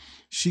with.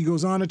 She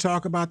goes on to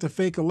talk about the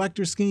fake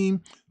elector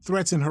scheme,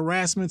 threats and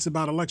harassments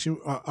about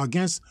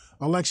against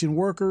election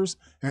workers,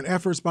 and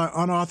efforts by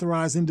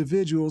unauthorized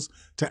individuals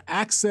to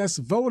access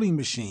voting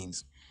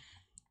machines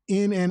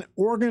in an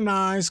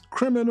organized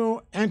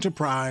criminal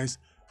enterprise,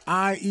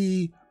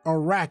 i.e. a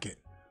racket.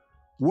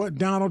 What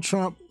Donald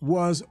Trump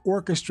was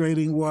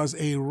orchestrating was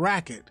a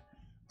racket,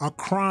 a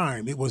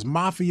crime. It was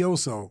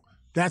mafioso.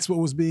 That's what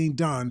was being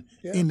done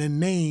in the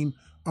name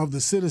of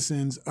the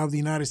citizens of the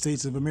United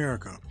States of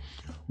America.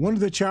 One of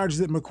the charges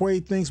that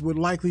McQuaid thinks would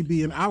likely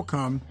be an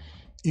outcome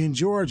in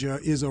Georgia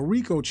is a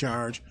RICO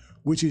charge,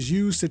 which is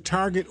used to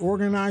target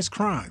organized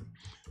crime.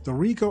 The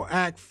RICO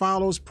Act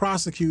follows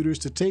prosecutors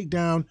to take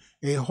down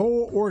a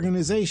whole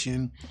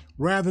organization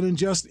rather than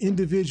just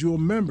individual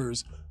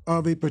members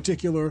of a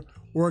particular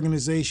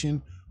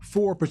organization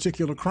for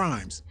particular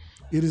crimes.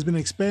 It has been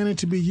expanded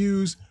to be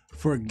used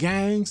for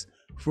gangs,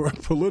 for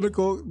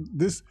political,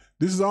 this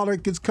is all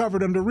that gets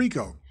covered under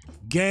RICO.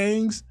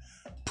 Gangs,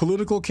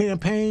 political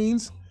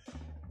campaigns,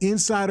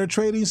 insider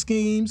trading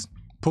schemes,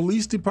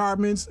 police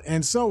departments,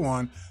 and so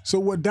on. So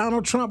what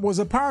Donald Trump was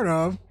a part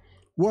of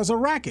was a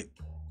racket.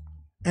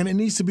 And it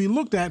needs to be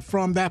looked at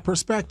from that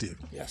perspective.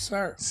 Yes,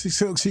 sir.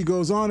 So she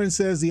goes on and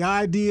says the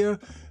idea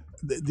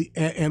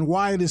and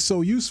why it is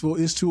so useful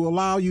is to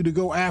allow you to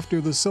go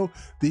after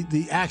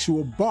the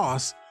actual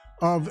boss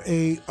of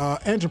a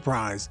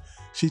enterprise.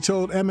 She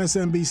told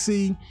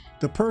MSNBC,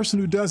 the person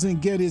who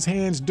doesn't get his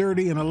hands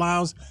dirty and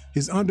allows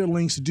his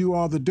underlings to do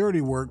all the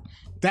dirty work,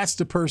 that's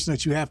the person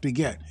that you have to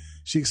get.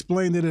 She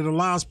explained that it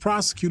allows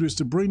prosecutors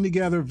to bring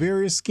together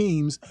various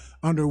schemes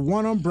under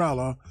one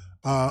umbrella,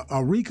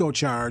 a RICO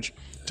charge,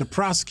 to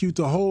prosecute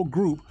the whole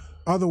group,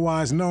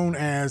 otherwise known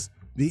as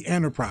the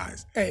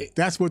enterprise. Hey,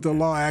 that's what the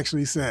law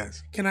actually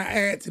says. Can I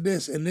add to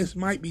this? And this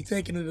might be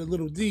taking it a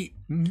little deep,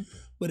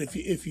 but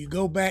if you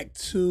go back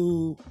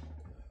to,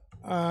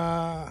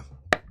 I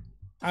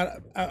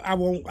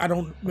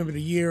don't remember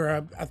the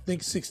year. I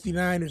think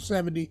 69 or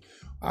 70.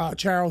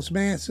 Charles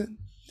Manson.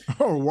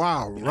 Oh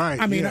wow! Right.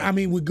 I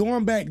mean, we're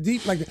going back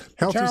deep, like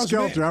Helter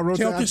Skelter. I wrote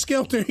that. Helter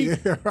Skelter.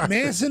 Right.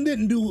 Manson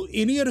didn't do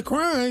any of the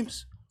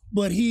crimes,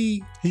 but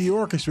he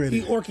orchestrated.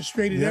 He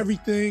orchestrated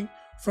everything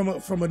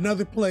from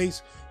another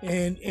place,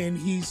 and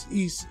he's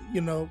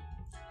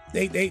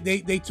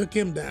they took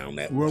him down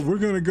that way. Well, we're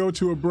going to go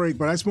to a break,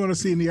 but I just want to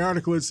see in the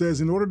article it says,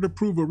 in order to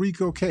prove a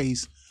RICO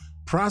case,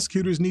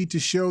 prosecutors need to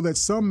show that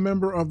some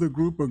member of the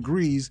group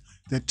agrees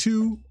that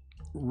 2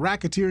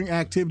 racketeering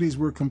activities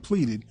were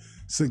completed,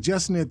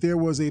 suggesting that there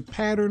was a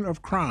pattern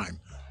of crime.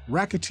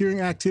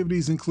 Racketeering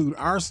activities include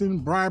arson,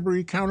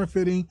 bribery,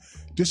 counterfeiting,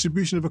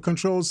 distribution of a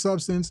controlled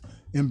substance,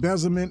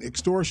 embezzlement,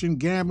 extortion,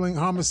 gambling,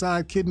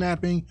 homicide,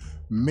 kidnapping,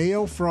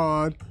 mail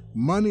fraud,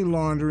 money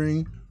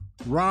laundering,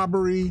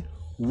 robbery,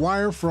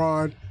 wire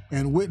fraud,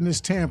 and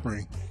witness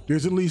tampering.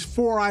 There's at least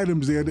 4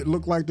 items there that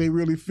look like they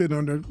really fit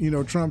under,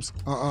 Trump's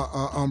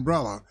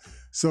umbrella.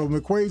 So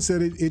McQuaid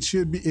said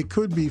it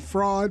could be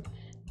fraud,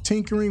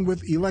 tinkering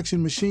with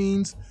election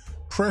machines,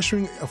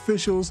 pressuring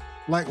officials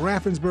like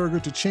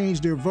Raffensperger to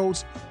change their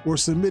votes, or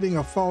submitting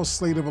a false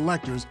slate of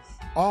electors.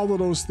 All of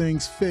those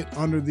things fit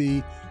under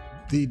the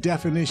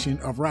definition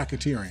of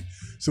racketeering.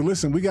 So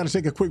listen, we got to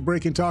take a quick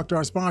break and talk to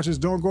our sponsors.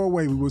 Don't go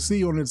away. We will see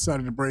you on the other side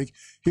of the break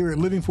here at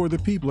Living for the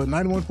People at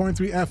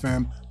 91.3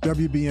 FM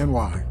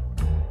WBNY.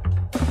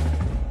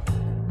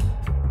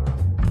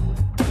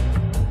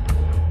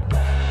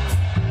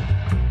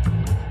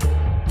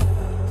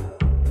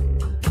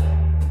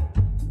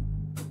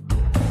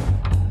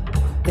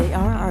 They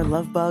are our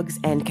love bugs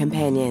and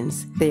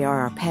companions. They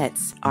are our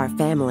pets, our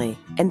family,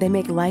 and they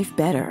make life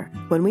better.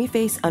 When we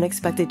face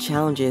unexpected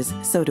challenges,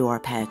 so do our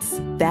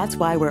pets. That's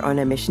why we're on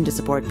a mission to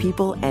support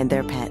people and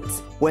their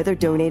pets. Whether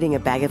donating a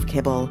bag of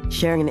kibble,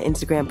 sharing an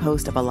Instagram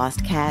post of a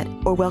lost cat,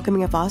 or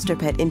welcoming a foster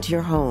pet into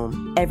your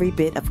home, every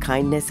bit of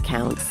kindness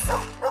counts.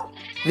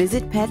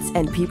 Visit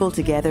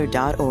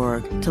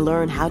petsandpeopletogether.org to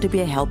learn how to be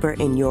a helper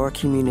in your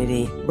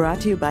community. Brought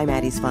to you by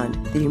Maddie's Fund,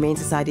 the Humane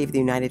Society of the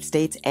United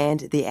States,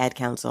 and the Ad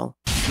Council.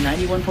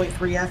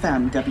 91.3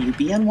 FM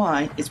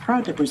WBNY is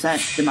proud to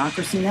present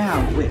Democracy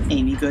Now! With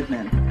Amy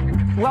Goodman.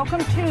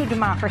 Welcome to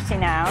Democracy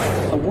Now!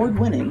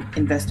 Award-winning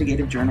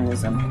investigative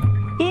journalism.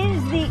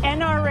 Is the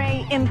NRA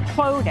CIA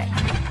imploded.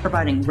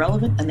 Providing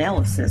relevant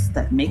analysis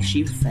that makes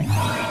you think.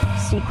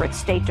 Secret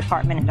State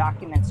Department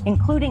documents,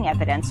 including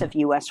evidence of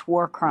U.S.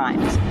 war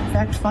crimes.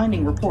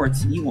 Fact-finding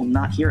reports you will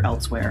not hear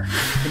elsewhere.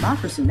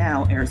 Democracy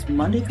Now! Airs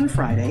Monday through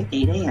Friday,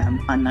 8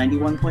 a.m. on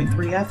 91.3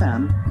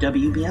 FM,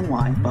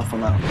 WBNY,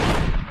 Buffalo.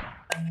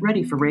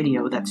 Ready for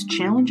radio that's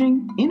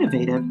challenging,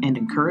 innovative, and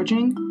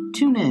encouraging?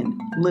 Tune in,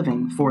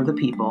 Living for the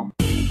People.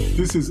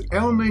 This is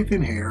L.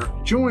 Nathan Hare.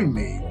 Join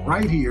me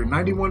right here,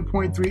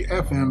 91.3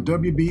 FM,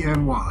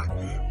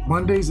 WBNY.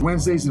 Mondays,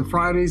 Wednesdays, and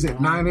Fridays at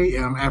 9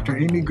 a.m. after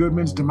Amy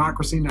Goodman's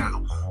Democracy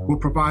Now! We'll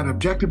provide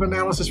objective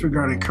analysis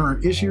regarding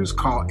current issues.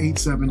 Call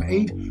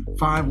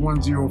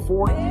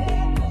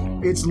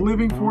 878-5104. It's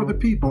Living for the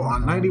People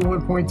on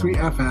 91.3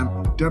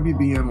 FM,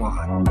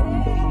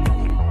 WBNY.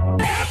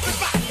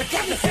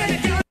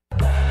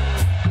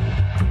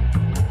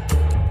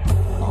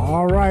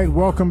 All right,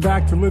 welcome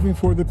back to Living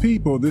for the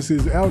People. This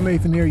is L.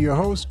 Nathan here, your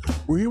host.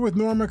 We're here with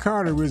Norm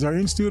Carter, who is our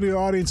in-studio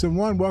audience of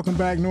one. Welcome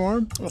back,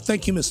 Norm. Well,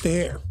 thank you, Mr.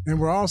 Hare.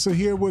 And we're also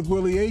here with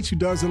Willie H., who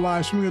does the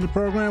live streaming of the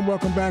program.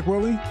 Welcome back,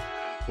 Willie.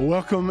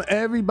 Welcome,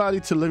 everybody,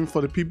 to Living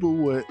for the People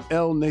with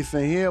L.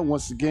 Nathan here.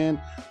 Once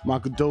again, my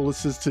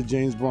condolences to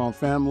James Brown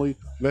family.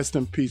 Rest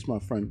in peace, my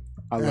friend.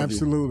 I love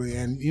Absolutely. you.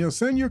 And,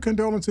 send your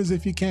condolences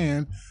if you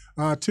can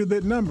to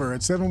that number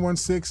at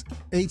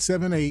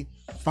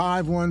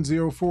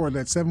 716-878-5104.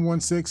 That's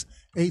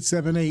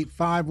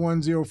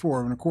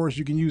 716-878-5104. And, of course,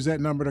 you can use that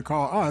number to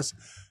call us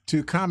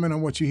to comment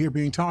on what you hear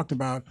being talked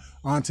about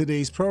on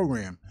today's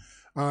program.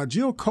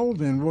 Jill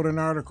Colvin wrote an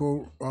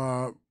article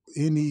for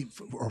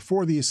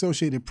the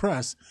Associated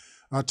Press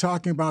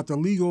talking about the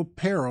legal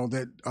peril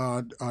that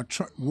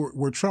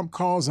where Trump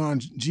calls on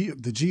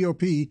the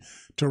GOP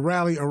to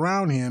rally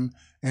around him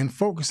and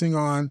focusing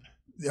on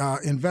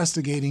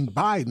investigating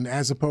Biden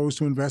as opposed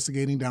to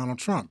investigating Donald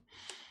Trump.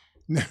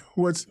 Now,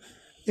 what's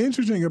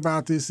interesting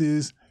about this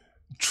is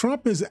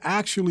Trump is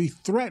actually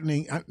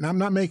threatening, I'm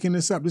not making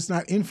this up, it's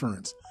not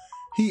inference.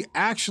 He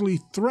actually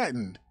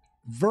threatened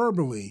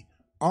verbally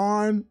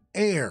on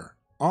air,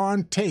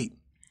 on tape.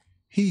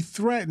 He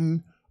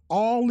threatened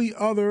all the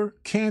other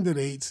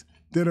candidates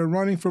that are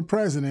running for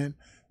president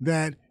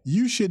that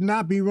you should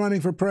not be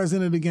running for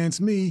president against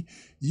me.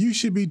 You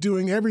should be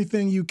doing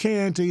everything you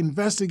can to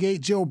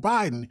investigate Joe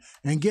Biden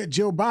and get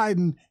Joe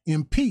Biden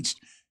impeached.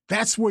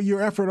 That's where your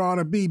effort ought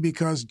to be,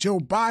 because Joe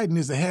Biden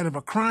is the head of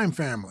a crime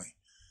family.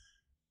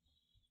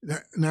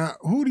 Now,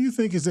 who do you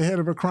think is the head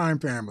of a crime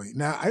family?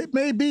 Now, it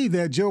may be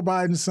that Joe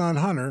Biden's son,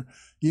 Hunter,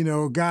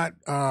 got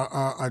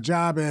a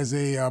job as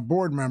a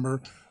board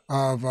member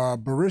of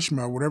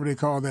Burisma, whatever they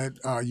call that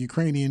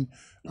Ukrainian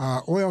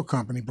oil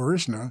company,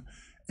 Burisma,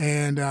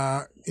 and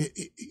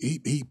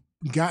he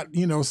got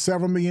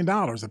several $1 million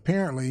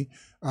apparently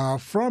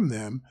from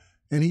them,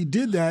 and he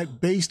did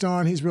that based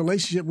on his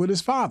relationship with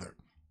his father.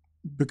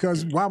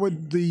 Because why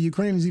would the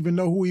Ukrainians even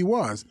know who he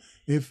was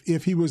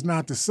if he was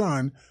not the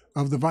son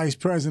of the vice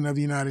president of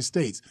the United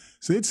States?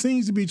 So it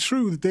seems to be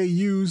true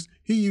that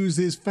he used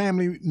his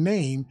family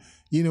name,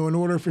 in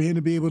order for him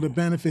to be able to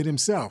benefit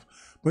himself.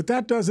 But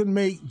that doesn't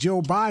make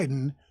Joe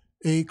Biden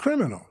a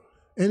criminal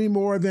any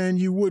more than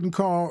you wouldn't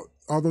call,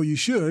 although you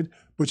should,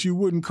 but you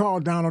wouldn't call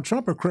Donald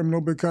Trump a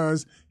criminal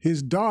because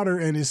his daughter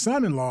and his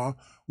son-in-law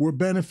were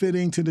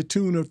benefiting to the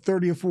tune of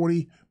 $30 or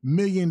 $40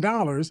 million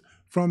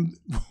from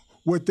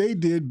what they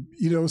did,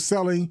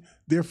 selling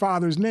their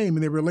father's name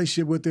and their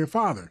relationship with their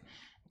father.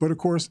 But of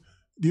course,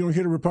 you don't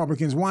hear the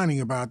Republicans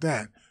whining about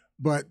that.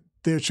 But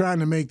they're trying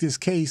to make this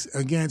case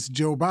against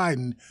Joe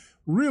Biden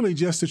really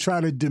just to try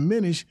to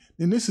diminish,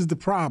 and this is the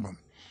problem.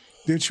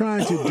 They're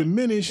trying to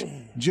diminish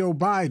Joe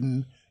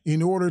Biden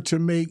in order to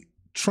make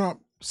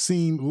Trump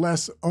seem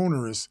less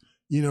onerous,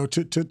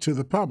 to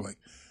the public.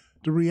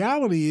 The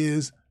reality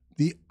is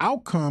the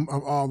outcome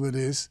of all of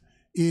this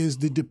is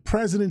the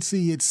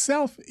presidency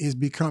itself is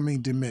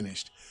becoming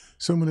diminished.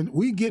 So when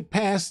we get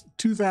past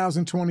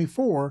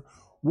 2024,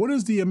 what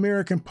is the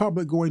American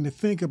public going to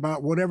think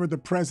about whatever the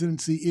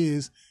presidency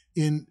is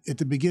at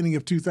the beginning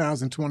of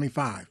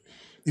 2025?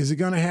 Is it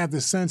going to have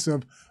the sense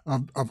of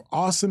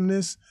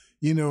awesomeness,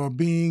 of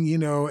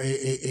being,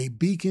 a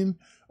beacon,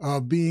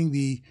 of being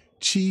the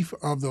chief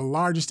of the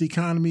largest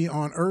economy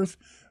on earth,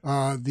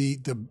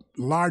 the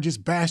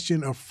largest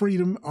bastion of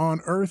freedom on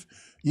earth,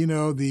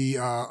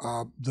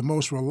 the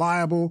most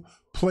reliable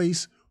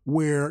place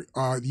where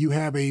you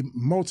have a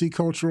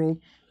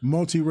multicultural,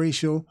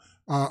 multiracial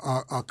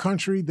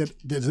country that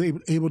is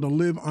able to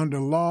live under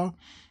law,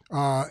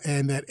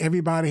 and that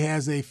everybody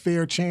has a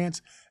fair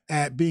chance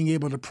at being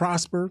able to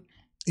prosper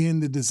in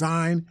the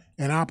design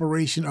and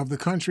operation of the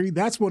country.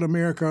 That's what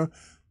America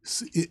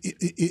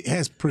it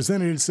has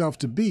presented itself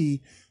to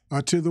be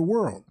to the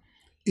world.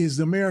 Is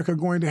America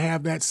going to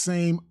have that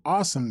same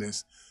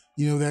awesomeness,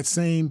 that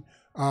same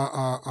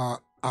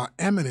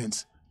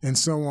eminence and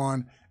so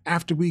on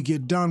after we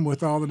get done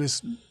with all of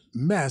this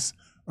mess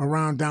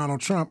around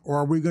Donald Trump, or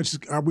are we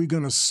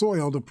going to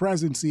soil the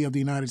presidency of the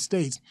United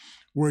States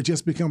where it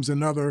just becomes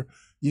another,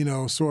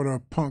 sort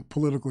of punk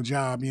political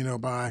job,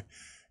 by,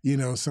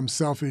 some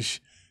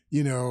selfish,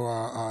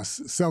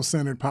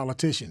 self-centered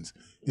politicians.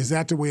 Is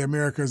that the way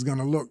America is going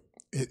to look?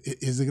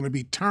 Is it going to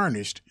be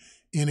tarnished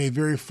in a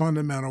very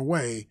fundamental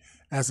way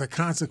as a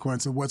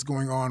consequence of what's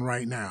going on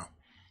right now?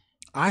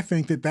 I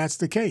think that that's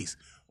the case.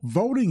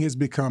 Voting has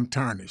become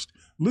tarnished.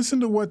 Listen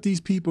to what these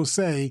people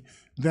say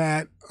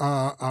that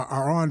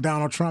are on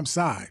Donald Trump's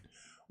side.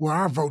 Well,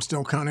 our votes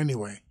don't count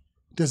anyway.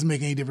 It doesn't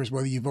make any difference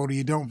whether you vote or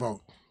you don't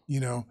vote.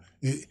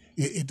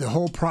 The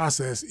whole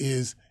process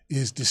is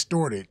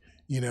distorted.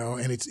 And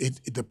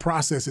the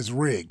process is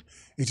rigged.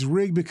 It's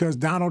rigged because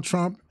Donald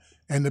Trump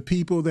and the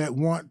people that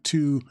want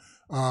to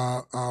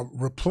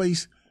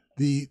replace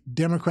the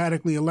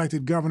democratically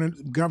elected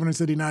governance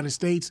of the United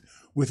States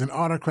with an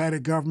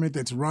autocratic government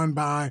that's run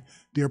by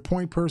their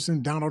point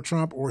person, Donald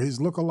Trump, or his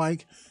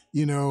lookalike,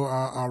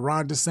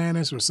 Ron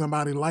DeSantis or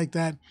somebody like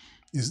that.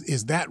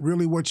 Is that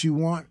really what you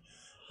want?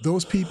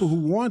 Those people who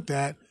want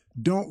that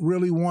don't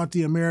really want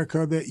the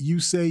America that you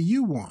say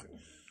you want.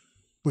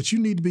 But you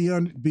need to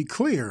be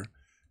clear.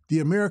 The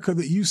America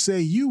that you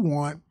say you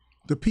want,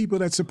 the people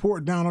that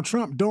support Donald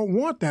Trump don't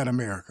want that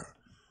America.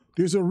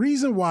 There's a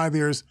reason why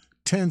there's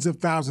tens of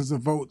thousands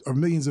of votes or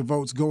millions of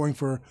votes going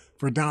for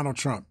Donald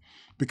Trump,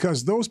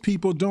 because those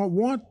people don't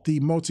want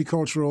the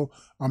multicultural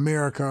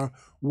America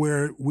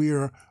where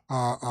we're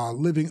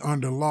living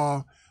under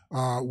law,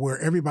 where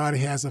everybody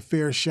has a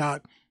fair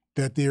shot,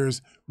 that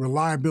there's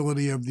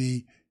reliability of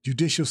the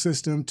judicial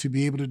system to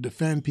be able to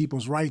defend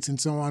people's rights and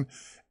so on.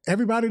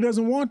 Everybody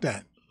doesn't want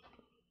that.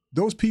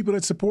 Those people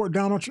that support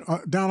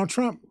Donald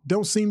Trump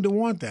don't seem to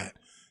want that.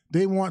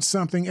 They want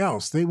something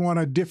else. They want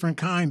a different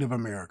kind of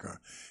America.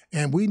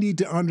 And we need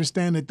to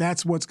understand that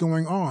that's what's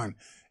going on.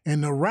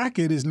 And the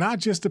racket is not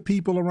just the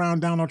people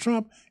around Donald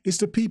Trump, it's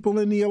the people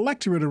in the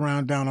electorate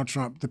around Donald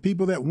Trump, the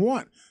people that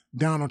want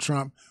Donald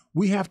Trump.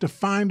 We have to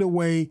find a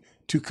way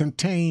to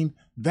contain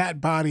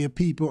that body of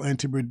people and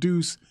to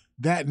reduce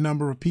that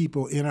number of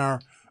people in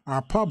our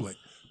public,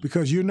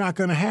 because you're not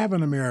going to have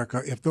an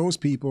America if those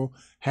people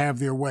have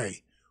their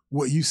way.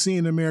 What you see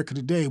in America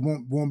today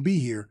won't be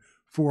here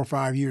 4 or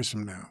 5 years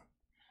from now.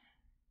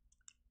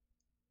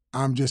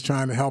 I'm just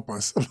trying to help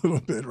us a little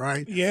bit,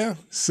 right? Yeah.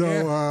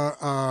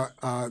 So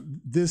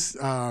this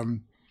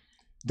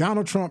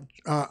Donald Trump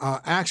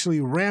actually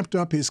ramped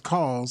up his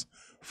calls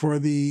for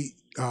the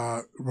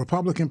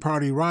Republican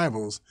Party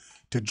rivals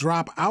to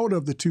drop out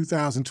of the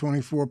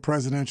 2024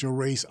 presidential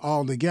race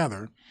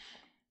altogether.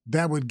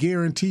 That would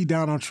guarantee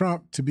Donald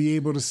Trump to be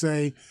able to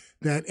say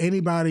that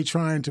anybody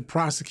trying to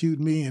prosecute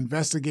me,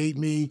 investigate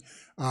me,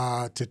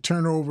 to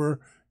turn over,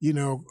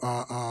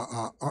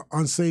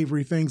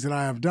 unsavory things that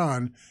I have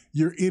done,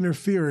 you're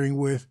interfering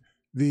with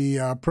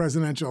the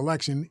presidential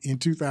election in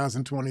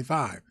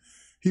 2025.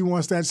 He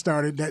wants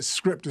that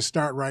script to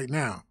start right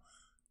now.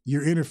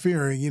 You're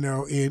interfering,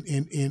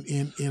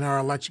 in our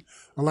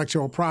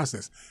electoral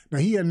process. Now,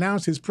 he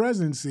announced his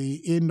presidency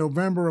in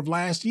November of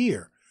last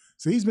year.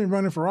 So he's been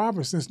running for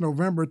office since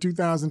November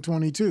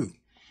 2022.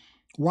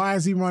 Why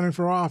is he running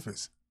for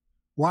office?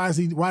 Why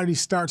did he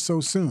start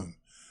so soon?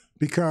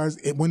 Because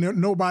when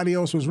nobody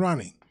else was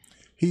running.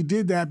 He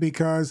did that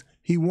because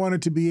he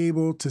wanted to be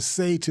able to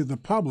say to the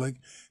public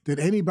that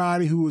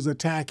anybody who was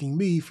attacking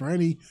me for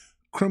any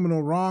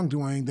criminal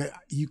wrongdoing that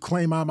you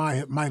claim I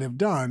might have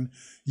done,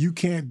 you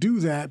can't do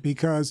that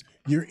because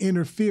you're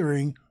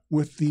interfering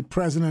with the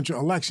presidential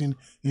election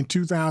in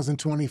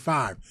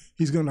 2025.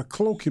 He's going to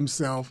cloak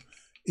himself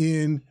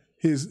in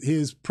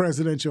his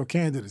presidential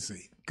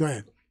candidacy. Go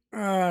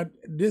ahead.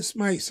 This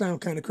might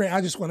sound kind of crazy.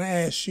 I just want to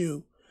ask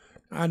you,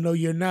 I know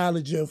your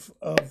knowledge of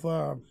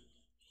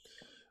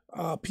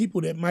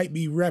people that might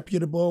be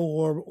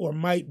reputable or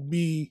might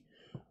be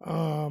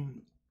a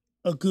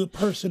good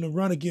person to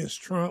run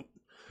against Trump.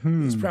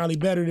 Is probably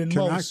better than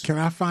most. Can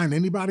I find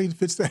anybody that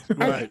fits that?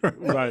 Right.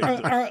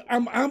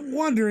 I'm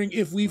wondering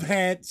if we've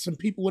had some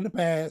people in the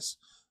past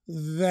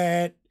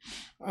that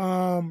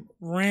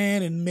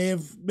ran and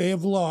may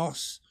have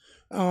lost.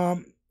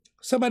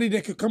 Somebody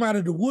that could come out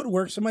of the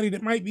woodwork, somebody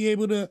that might be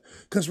able to,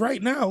 because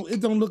right now it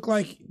don't look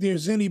like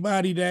there's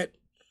anybody that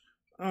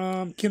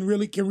can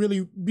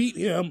really beat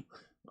him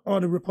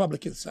on the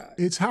Republican side.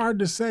 It's hard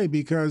to say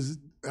because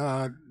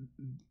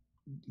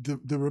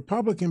the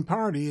Republican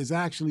Party has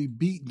actually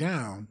beat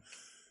down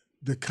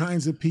the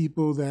kinds of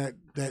people that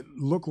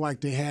look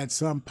like they had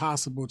some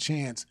possible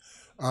chance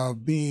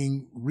of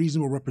being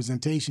reasonable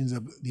representations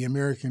of the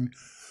American,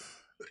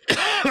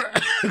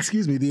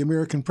 the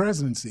American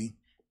presidency,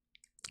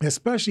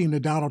 especially in the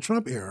Donald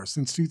Trump era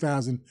since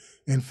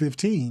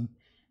 2015.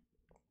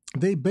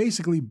 They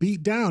basically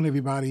beat down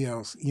everybody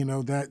else,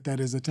 that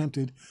has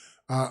attempted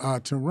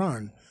to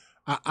run.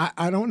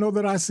 I don't know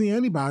that I see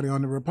anybody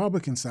on the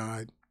Republican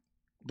side.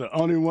 The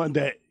only one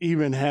that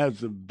even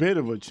has a bit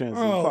of a chance.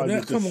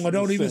 Come on!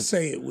 Don't even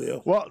say it,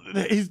 Will. Well,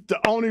 he's the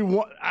only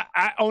one.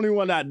 Only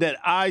one that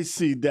I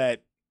see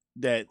that.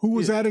 Who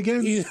was that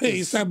again?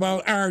 He's talking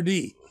about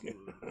RD.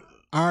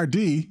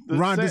 RD,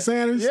 Ron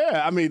DeSantis?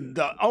 Yeah, I mean,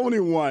 the only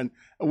one,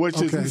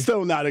 which is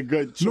still not a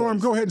good choice. Norm,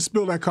 go ahead and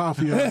spill that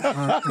coffee.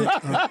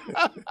 I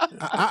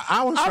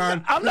was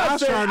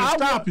trying to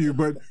stop you,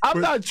 but I'm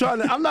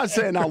not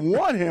saying I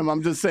want him.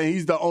 I'm just saying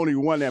he's the only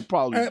one that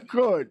probably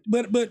could.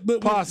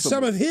 But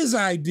some of his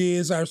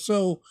ideas are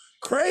so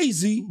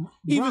crazy.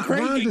 Even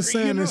crazy. Ron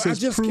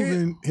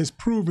DeSantis has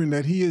proven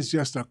that he is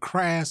just a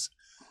crass,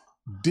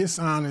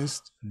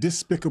 dishonest,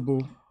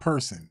 despicable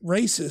person.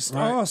 Racist,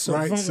 right? also,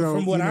 right?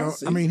 from what I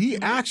see. I mean, he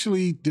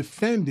actually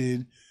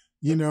defended,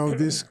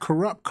 this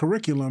corrupt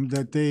curriculum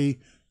that they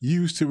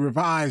used to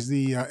revise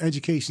the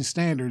education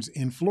standards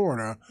in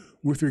Florida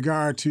with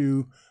regard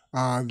to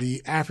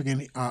the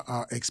African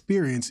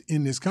experience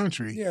in this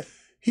country. Yeah.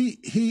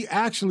 He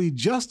actually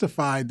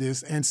justified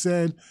this and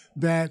said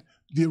that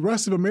the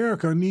rest of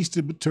America needs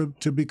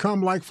to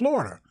become like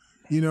Florida.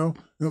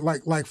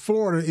 Like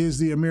Florida is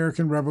the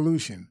American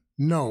Revolution.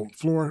 No,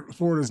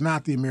 Florida is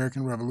not the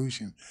American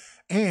Revolution.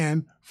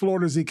 And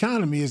Florida's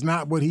economy is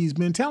not what he's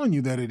been telling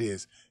you that it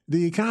is.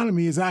 The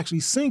economy is actually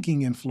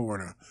sinking in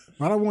Florida.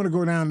 I don't want to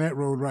go down that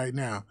road right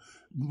now.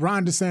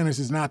 Ron DeSantis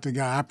is not the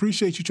guy. I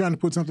appreciate you trying to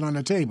put something on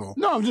the table.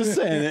 No, I'm just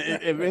saying,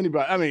 if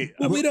anybody, I mean,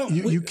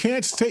 you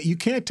can't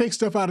take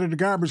stuff out of the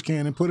garbage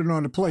can and put it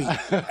on the plate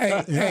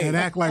and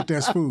act like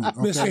that's food. Okay?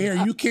 Mr.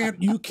 Hare,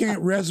 you can't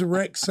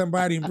resurrect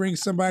somebody and bring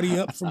somebody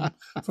up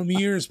from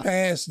years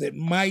past that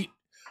might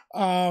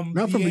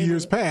not from the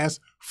years past,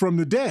 from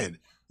the dead.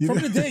 From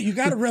the dead, you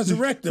got to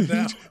resurrect them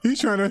now. He's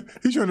trying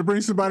to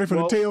bring somebody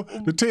from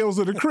the tales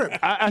of the crypt.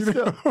 I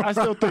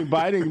still think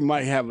Biden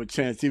might have a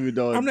chance, even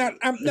though I'm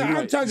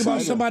talking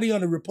about somebody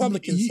on the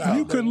Republican side.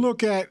 You could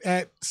look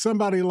at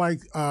somebody like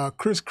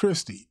Chris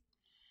Christie.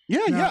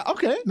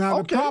 Okay.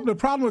 Now the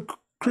problem with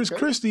Chris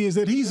Christie is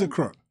that he's a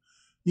crook.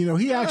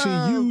 He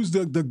actually used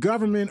the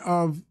government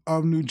of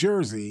New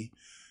Jersey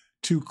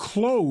to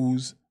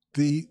close I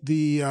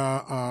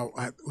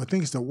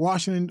think it's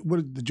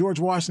the George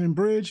Washington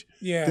Bridge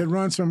that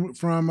runs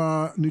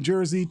from New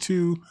Jersey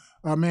to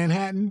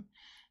Manhattan,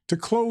 to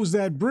close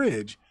that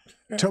bridge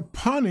to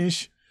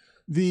punish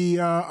the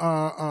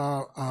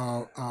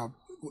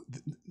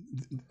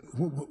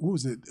who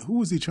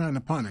was he trying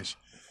to punish?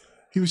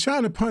 He was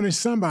trying to punish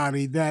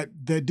somebody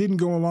that didn't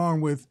go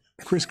along with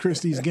Chris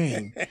Christie's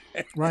game,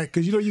 right?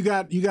 Because you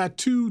got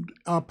two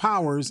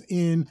powers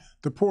in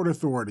the Port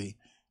Authority.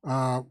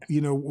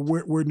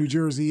 Where New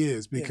Jersey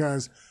is,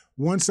 because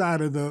one side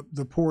of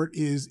the port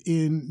is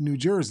in New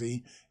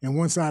Jersey and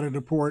one side of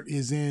the port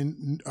is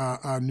in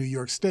New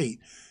York State.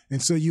 And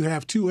so you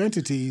have two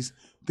entities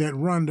that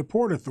run the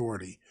Port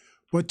Authority.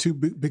 But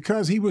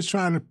because he was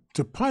trying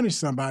to punish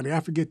somebody,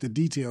 I forget the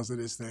details of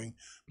this thing,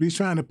 but he's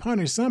trying to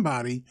punish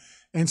somebody.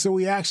 And so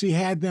he actually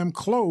had them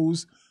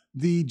close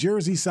the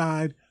Jersey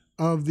side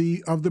of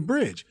the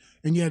bridge.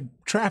 And you had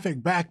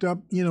traffic backed up,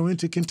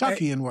 into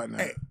Kentucky and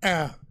whatnot.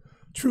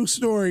 True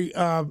story,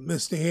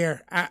 Mr.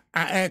 Hare. I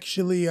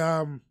actually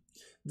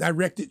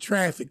directed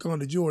traffic on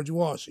the George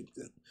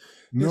Washington.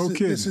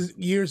 This is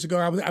years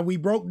ago. We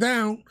broke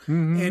down,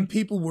 and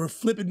people were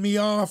flipping me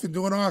off and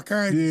doing all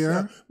kinds of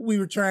stuff. We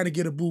were trying to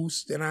get a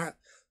boost, and I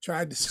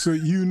tried to. So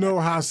you know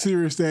how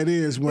serious that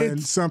is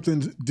when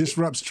something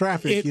disrupts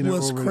traffic. It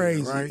was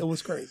crazy. There, right? It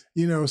was crazy.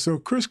 So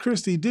Chris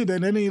Christie did that,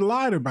 and then he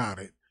lied about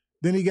it.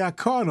 Then he got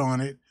caught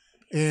on it,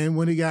 and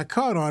when he got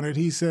caught on it,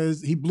 he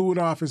says he blew it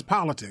off as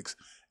politics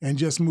and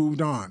just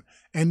moved on.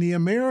 And the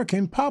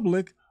American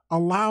public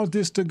allowed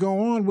this to go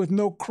on with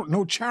no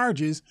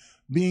charges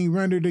being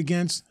rendered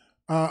against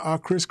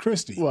Chris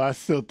Christie. Well, I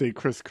still think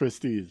Chris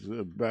Christie is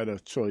a better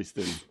choice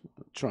than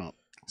Trump.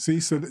 See,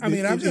 so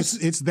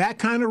it's that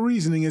kind of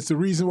reasoning. It's the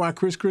reason why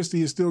Chris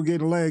Christie is still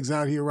getting legs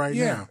out here right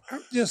now.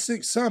 I just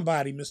think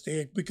somebody, Mr.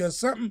 Egg, because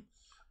something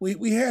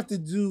we have to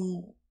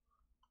do.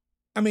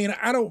 I mean,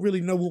 I don't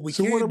really know what we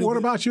can do. So what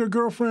about your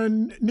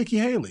girlfriend, Nikki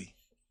Haley?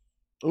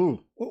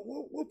 Ooh.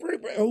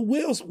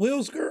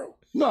 Will's girl?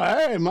 No,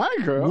 hey, my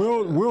girl.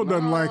 Will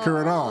doesn't like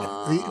her at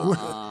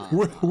all.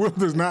 Will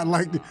does not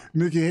like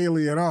Nikki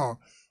Haley at all.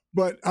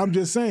 But I'm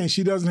just saying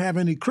she doesn't have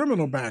any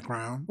criminal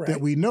background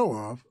that we know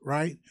of,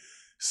 right?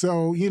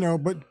 So,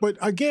 but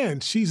again,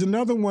 she's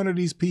another one of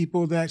these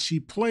people that she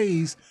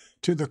plays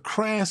to the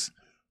crass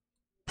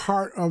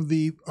part of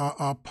the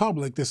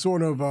public, the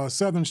sort of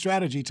Southern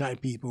strategy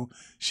type people.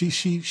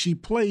 She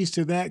plays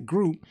to that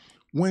group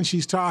when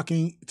she's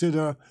talking to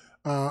the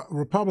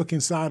Republican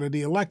side of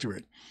the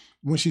electorate.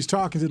 When she's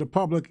talking to the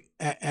public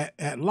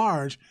at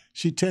large,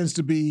 she tends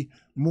to be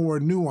more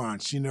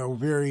nuanced,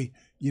 very,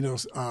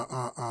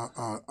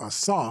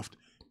 soft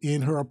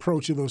in her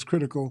approach to those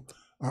critical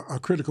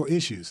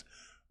issues.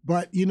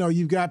 But,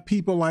 you've got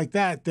people like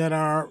that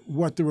are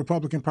what the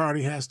Republican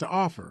Party has to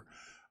offer.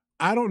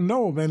 I don't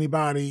know of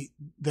anybody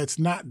that's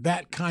not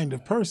that kind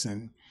of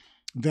person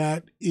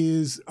that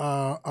is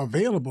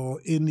available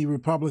in the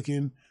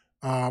Republican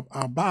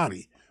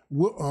body.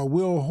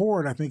 Will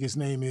Horde, I think his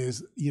name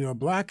is, a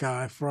black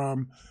guy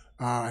from,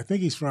 I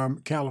think he's from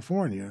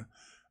California.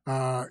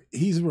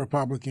 He's a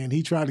Republican.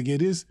 He tried to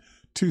get his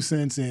 2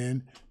 cents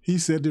in. He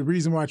said the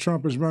reason why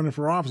Trump is running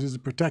for office is to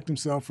protect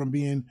himself from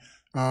being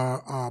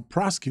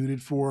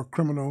prosecuted for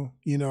criminal,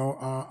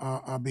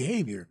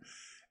 behavior.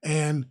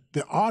 And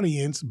the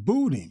audience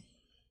booed him.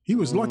 He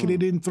was lucky they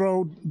didn't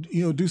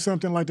do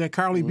something like that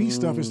Carly B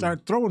stuff and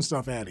start throwing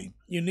stuff at him.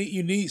 You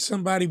need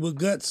somebody with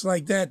guts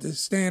like that to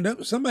stand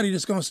up. Somebody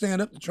that's going to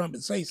stand up to Trump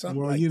and say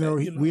something like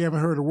that. We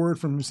haven't heard a word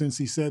from him since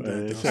he said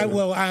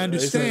that. I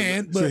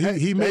understand. So but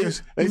he may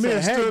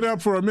have stood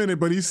up for a minute,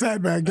 but he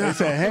sat back down. They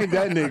said, hang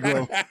that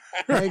Negro.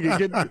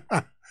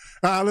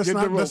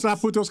 Let's not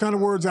put those kind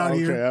of words out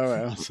here. Okay, all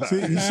right. I'm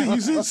sorry.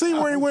 You see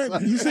where he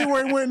went? You see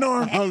where he went,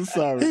 Norm? I'm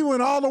sorry. He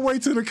went all the way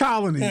to the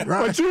colony,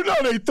 right? But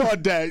they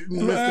thought that.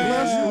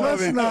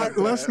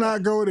 Let's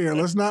not go there.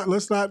 Let's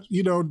not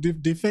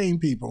defame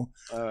people.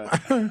 All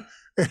right.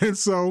 And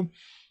so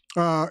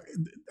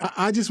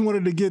I just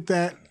wanted to get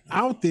that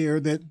out there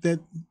that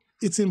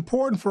it's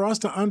important for us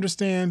to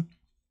understand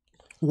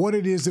what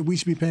it is that we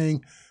should be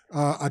paying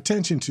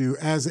attention to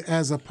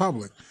as a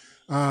public.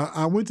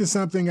 I went to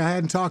something I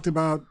hadn't talked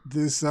about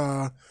this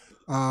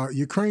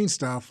Ukraine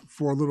stuff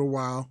for a little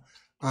while.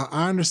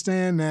 I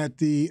understand that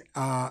the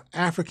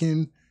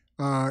African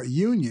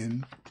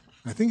Union,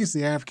 I think it's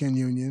the African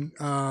Union,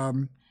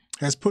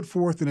 has put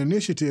forth an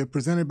initiative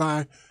presented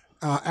by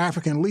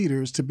African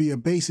leaders to be a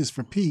basis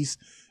for peace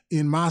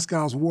in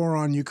Moscow's war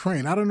on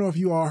Ukraine. I don't know if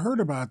you all heard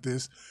about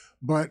this,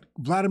 but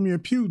Vladimir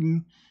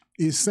Putin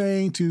is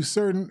saying to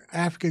certain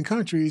African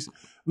countries,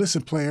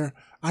 listen, player,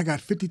 I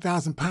got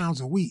 50,000 pounds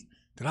of wheat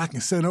that I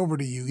can send over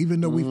to you,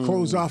 even though we've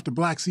closed off the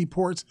Black Sea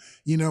ports,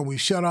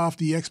 we've shut off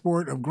the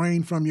export of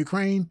grain from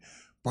Ukraine,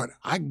 but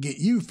I can get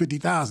you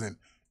 50,000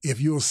 if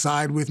you'll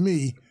side with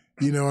me,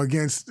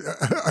 against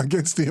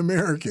the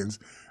Americans.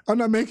 I'm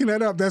not making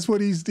that up. That's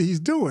what he's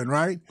doing,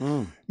 right?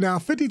 Now,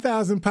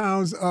 50,000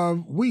 pounds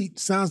of wheat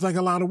sounds like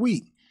a lot of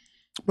wheat.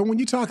 But when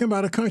you're talking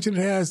about a country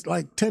that has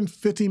like 10,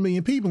 15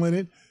 million people in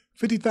it,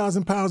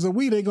 50,000 pounds of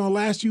wheat ain't going to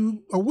last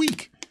you a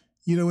week,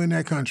 in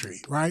that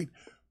country, right?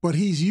 But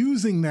he's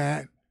using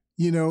that,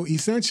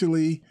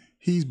 essentially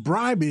he's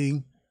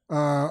bribing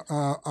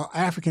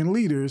African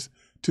leaders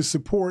to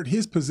support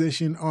his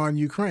position on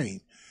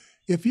Ukraine.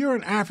 If you're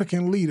an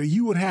African leader,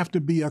 you would have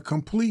to be a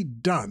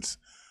complete dunce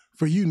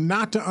for you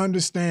not to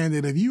understand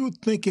that if you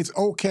think it's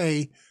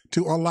okay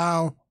to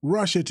allow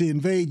Russia to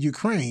invade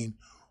Ukraine,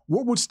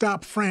 what would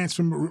stop France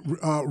from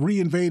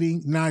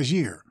reinvading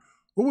Niger?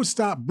 What would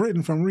stop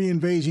Britain from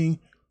invading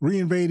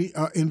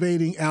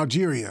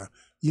Algeria?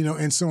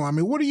 And so on. I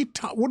mean, what are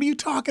you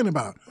talking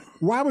about?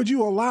 Why would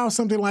you allow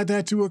something like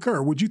that to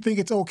occur? Would you think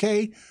it's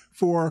okay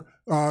for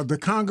the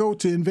Congo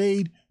to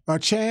invade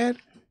Chad?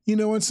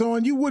 And so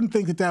on. You wouldn't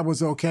think that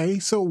was okay.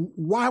 So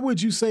why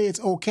would you say it's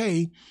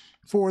okay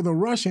for the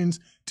Russians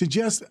to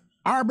just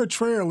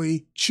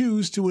arbitrarily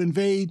choose to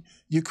invade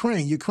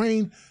Ukraine?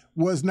 Ukraine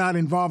was not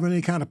involved in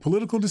any kind of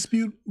political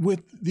dispute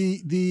with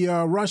the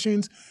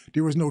Russians.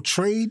 There was no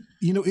trade,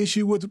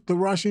 issue with the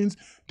Russians.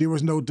 There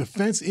was no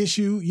defense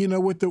issue,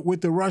 with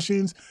the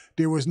Russians.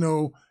 There was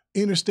no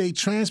interstate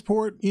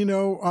transport,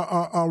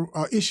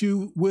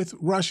 issue with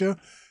Russia.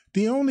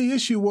 The only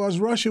issue was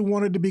Russia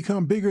wanted to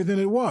become bigger than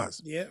it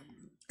was. Yeah.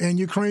 And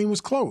Ukraine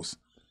was close.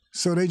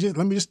 So let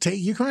me just take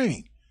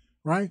Ukraine,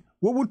 right?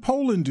 What would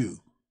Poland do?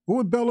 What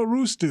would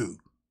Belarus do?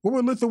 What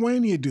would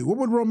Lithuania do? What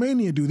would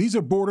Romania do? These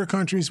are border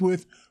countries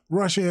with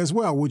Russia as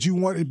well. Would you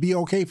want it to be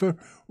okay for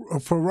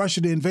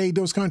Russia to invade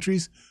those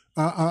countries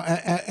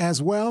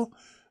as well?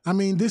 I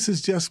mean, this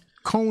is just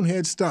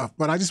conehead stuff.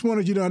 But I just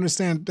wanted you to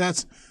understand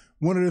that's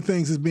one of the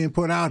things that's being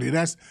put out here.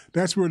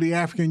 That's where the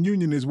African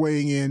Union is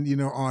weighing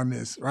in, on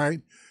this,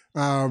 right?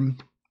 The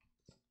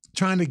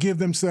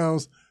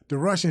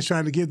Russians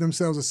trying to give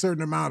themselves a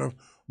certain amount of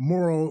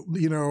moral,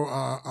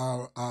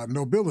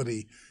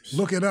 nobility.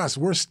 Look at us.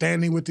 We're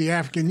standing with the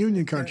African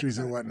Union countries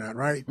and whatnot,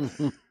 right?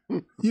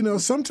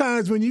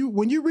 Sometimes when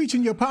you reach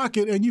in your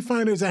pocket and you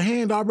find there's a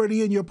hand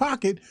already in your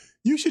pocket,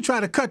 you should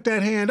try to cut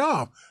that hand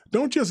off.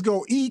 Don't just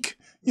go eek.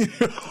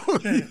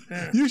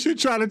 You should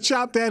try to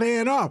chop that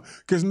hand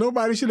off because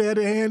nobody should have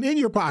their hand in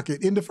your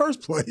pocket in the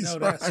first place. No,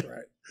 that's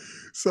right.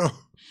 So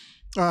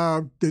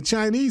the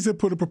Chinese have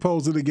put a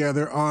proposal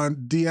together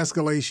on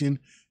de-escalation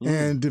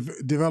and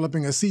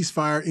developing a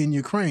ceasefire in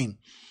Ukraine.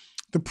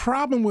 The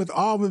problem with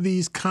all of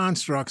these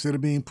constructs that are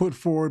being put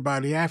forward by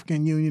the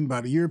African Union,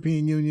 by the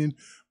European Union,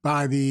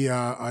 by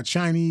the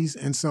Chinese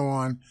and so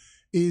on,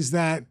 is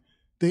that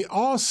they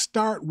all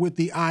start with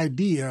the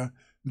idea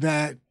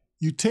that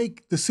you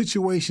take the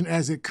situation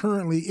as it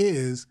currently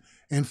is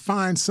and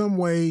find some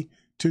way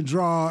to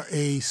draw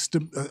a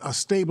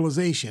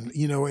stabilization,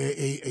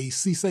 a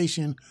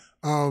cessation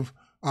of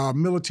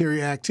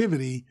military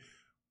activity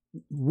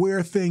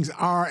where things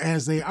are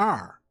as they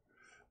are.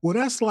 Well,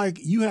 that's like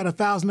you had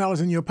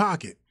 $1,000 in your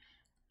pocket.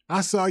 I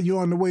saw you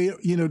on the way,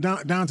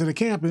 down to the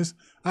campus.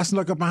 I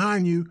snuck up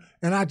behind you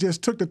and I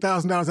just took the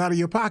 $1,000 out of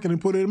your pocket and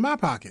put it in my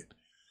pocket.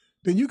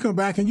 Then you come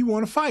back and you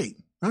want to fight.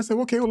 I said,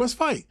 okay, well, let's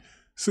fight.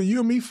 So you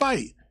and me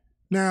fight.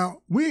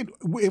 Now,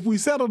 if we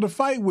settle the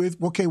fight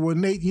with, okay, well,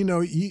 Nate, you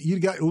know, you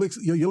got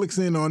your licks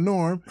in on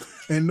Norm,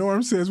 and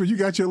Norm says, well, you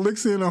got your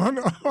licks in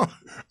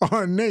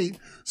on Nate,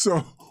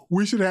 so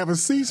we should have a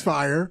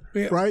ceasefire,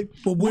 right?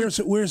 But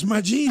where's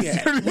my G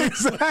at?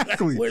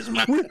 Exactly. Where's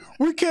my?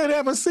 We can't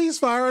have a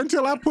ceasefire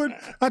until I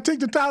take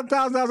the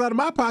 $1,000 out of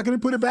my pocket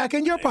and put it back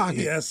in your pocket.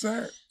 Yes,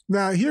 sir.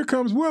 Now, here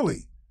comes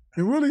Willie.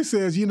 And Willie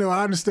says, you know,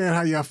 I understand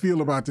how y'all feel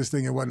about this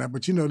thing and whatnot,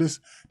 but, you know, this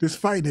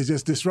fight is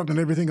just disrupting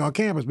everything on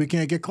campus. We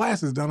can't get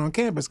classes done on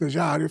campus because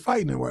y'all out here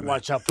fighting and whatnot.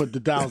 Watch, I put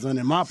the $1,000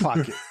 in my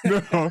pocket.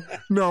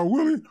 No,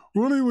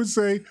 Willie would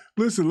say,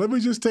 listen, let me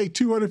just take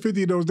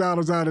 $250 of those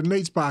dollars out of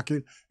Nate's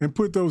pocket and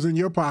put those in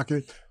your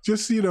pocket.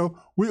 Just, you know,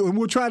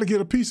 we'll try to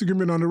get a peace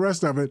agreement on the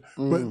rest of it,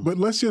 but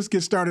let's just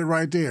get started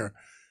right there.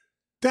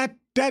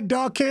 That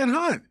dog can't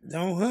hunt.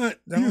 Don't hunt,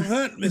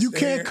 Mr. You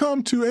can't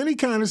come to any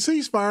kind of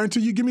ceasefire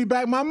until you give me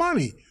back my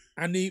money.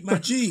 I need my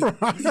G. Right?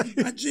 I need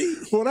my G.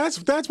 Well,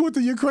 that's what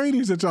the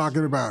Ukrainians are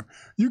talking about.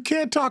 You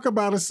can't talk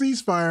about a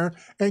ceasefire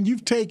and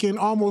you've taken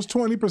almost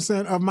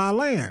 20% of my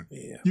land.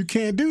 Yeah. You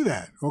can't do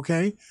that,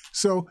 okay?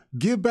 So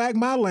give back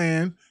my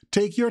land,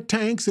 take your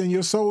tanks and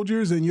your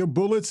soldiers and your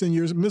bullets and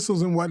your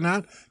missiles and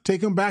whatnot,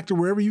 take them back to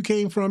wherever you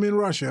came from in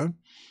Russia,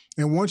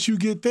 and once you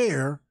get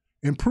there,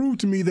 and prove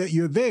to me that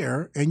you're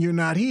there and you're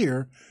not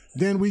here,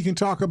 then we can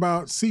talk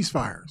about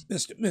ceasefires.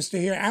 Mr.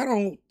 Hare, I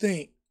don't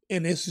think,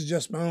 and this is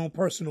just my own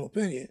personal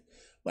opinion,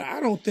 but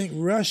I don't think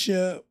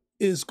Russia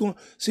is going.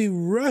 See,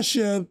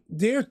 Russia,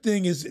 their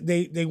thing is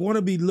they want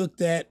to be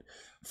looked at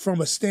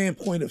from a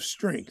standpoint of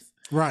strength,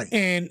 right?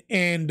 And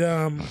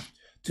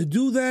to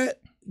do that,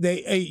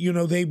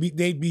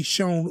 they'd be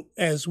shown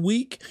as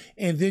weak,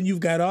 and then you've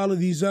got all of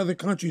these other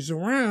countries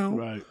around,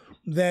 right?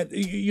 That,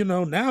 you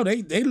know, now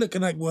they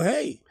looking like, well,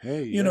 hey,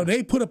 you know,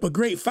 they put up a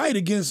great fight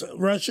against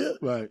Russia.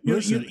 Right.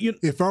 Listen,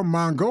 if I'm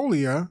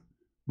Mongolia,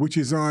 which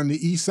is on the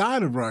east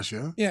side of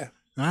Russia, yeah,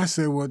 and I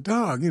said, well,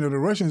 dog, you know, the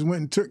Russians went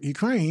and took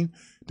Ukraine,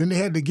 then they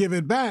had to give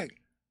it back.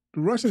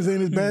 The Russians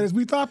ain't as bad as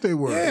we thought they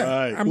were.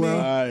 Yeah,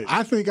 right.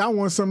 I think I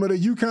want some of the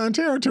Yukon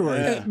territory.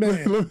 Yeah.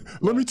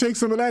 Let me take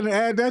some of that and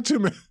add that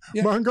to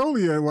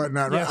Mongolia and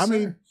whatnot. Right? Yes, I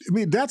mean,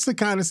 that's the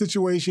kind of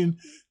situation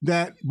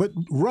but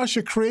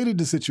Russia created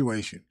the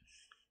situation.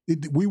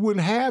 We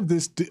wouldn't have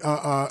this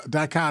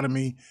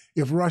dichotomy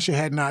if Russia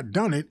had not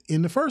done it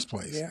in the first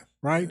place,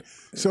 right?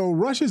 So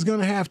Russia's going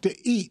to have to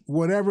eat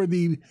whatever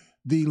the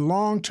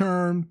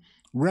long-term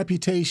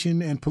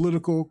reputation and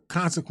political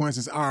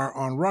consequences are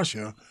on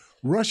Russia.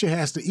 Russia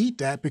has to eat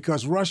that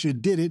because Russia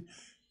did it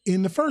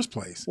in the first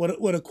place. What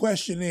the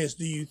question is,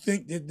 do you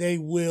think that they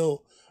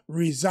will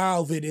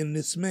resolve it in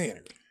this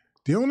manner?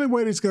 The only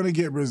way that's going to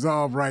get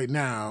resolved right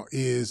now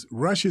is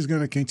Russia's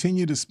going to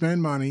continue to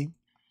spend money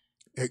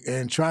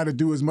and try to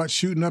do as much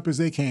shooting up as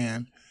they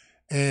can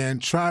and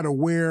try to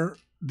wear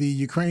the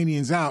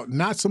Ukrainians out,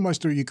 not so much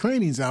the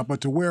Ukrainians out, but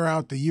to wear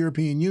out the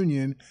European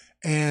Union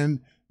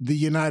and the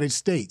United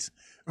States.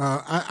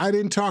 I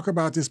didn't talk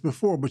about this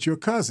before, but your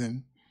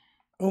cousin,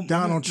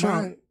 Donald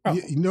Trump,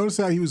 you notice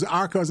how he was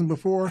our cousin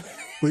before,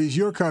 but he's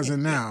your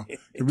cousin now.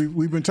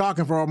 We've been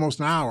talking for almost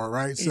an hour,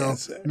 right? So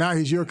now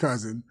he's your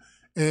cousin.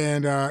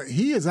 And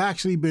he has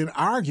actually been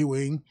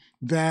arguing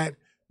that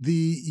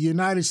the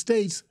United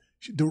States,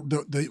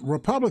 the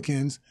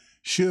Republicans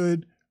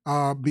should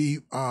be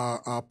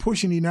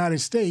pushing the United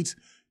States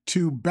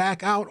to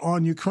back out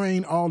on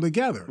Ukraine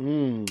altogether.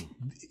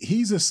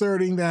 He's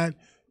asserting that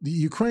the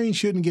Ukraine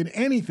shouldn't get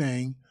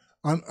anything.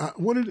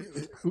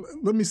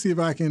 Let me see if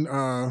I can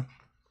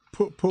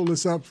pull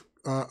this up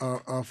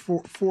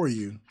for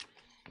you.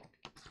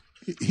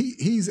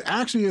 He's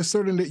actually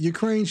asserting that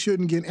Ukraine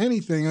shouldn't get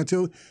anything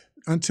until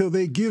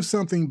they give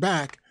something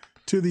back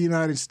to the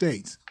United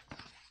States.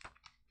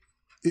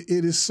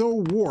 It is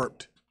so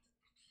warped.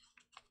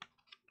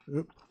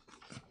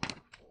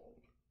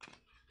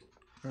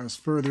 I was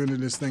further into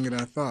this thing than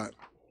I thought.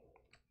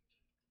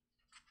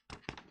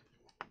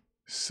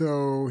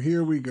 So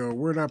here we go.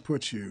 Where'd I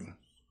put you?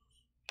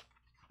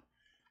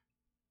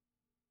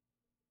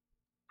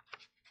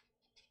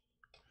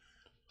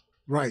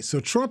 Right. So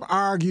Trump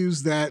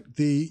argues that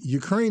the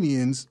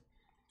Ukrainians,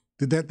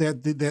 that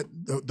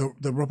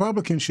the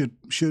Republicans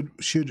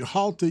should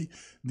halt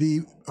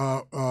the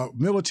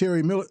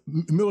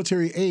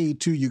military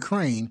aid to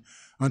Ukraine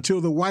until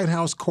the White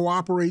House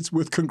cooperates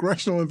with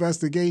congressional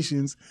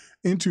investigations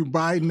into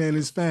Biden and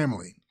his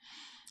family.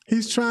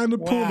 He's trying to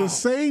pull the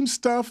same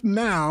stuff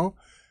now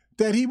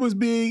that he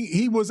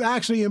was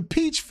actually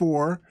impeached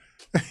for.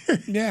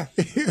 Yeah.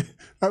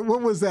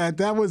 What was that?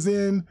 That was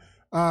in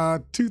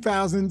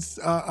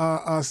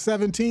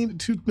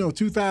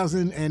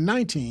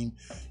 2019.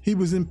 He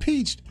was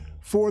impeached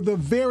for the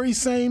very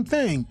same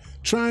thing,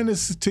 trying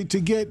to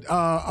get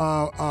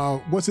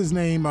what's his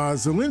name,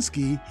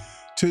 Zelensky,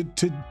 to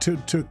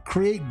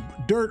create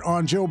dirt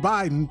on Joe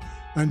Biden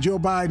and Joe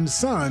Biden's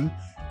son.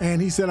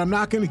 And he said, I'm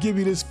not going to give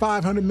you this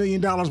 $500 million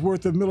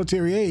worth of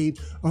military aid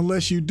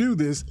unless you do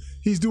this.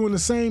 He's doing the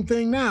same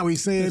thing now.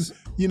 He's saying,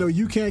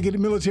 you can't get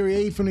military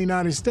aid from the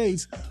United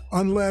States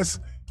unless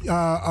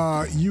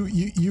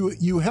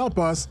you help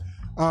us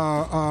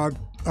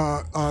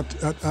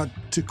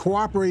to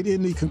cooperate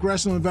in the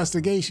congressional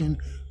investigation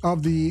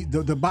of the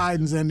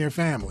Bidens and their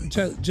family.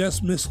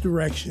 Just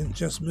misdirection,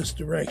 just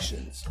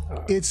misdirections.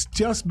 It's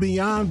just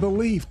beyond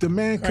belief. The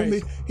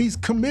man, he's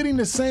committing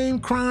the same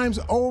crimes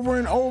over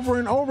and over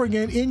and over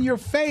again in your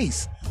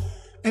face.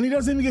 And he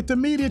doesn't even get the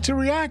media to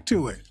react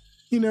to it.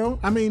 You know,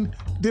 I mean,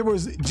 there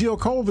was Jill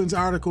Colvin's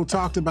article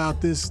talked about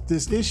this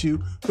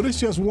issue, but it's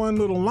just one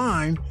little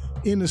line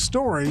in the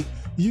story.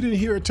 You didn't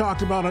hear it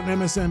talked about on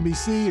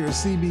MSNBC or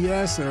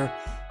CBS or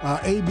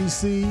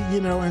ABC,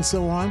 you know, and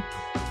so on,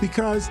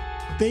 because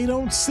they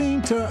don't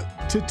seem to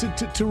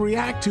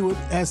react to it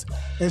as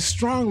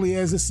strongly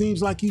as it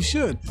seems like you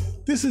should.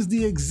 This is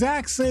the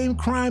exact same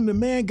crime the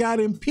man got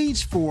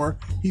impeached for.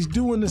 He's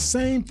doing the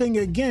same thing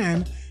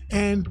again,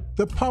 and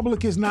the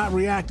public is not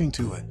reacting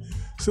to it.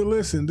 So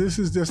listen, this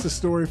is just a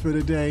story for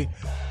today.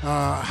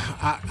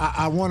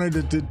 I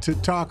wanted to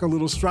talk a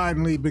little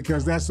stridently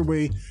because that's the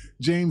way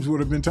James would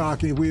have been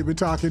talking. We had been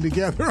talking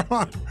together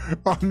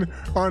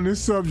on this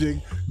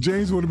subject.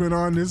 James would have been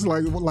on this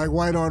like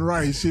white on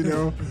rice, you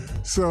know.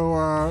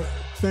 So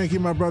thank you,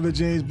 my brother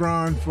James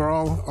Brown, for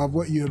all of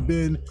what you have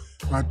been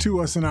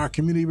to us in our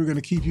community. We're going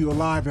to keep you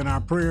alive in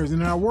our prayers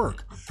and in our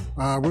work.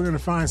 We're going to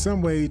find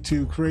some way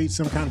to create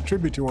some kind of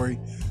tributary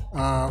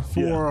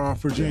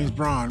for James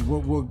Brown.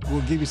 We'll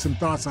give you some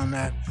thoughts on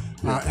that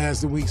as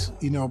the weeks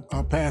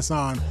pass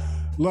on.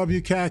 Love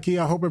you, Khaki.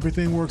 I hope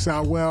everything works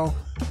out well.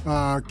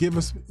 Give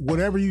us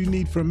whatever you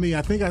need from me.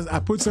 I think I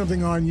put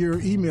something on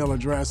your email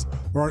address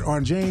or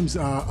on James'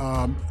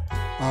 cell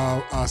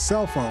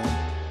phone.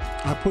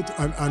 I put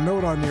a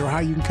note on there how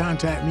you can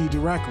contact me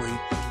directly,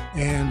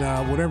 and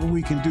whatever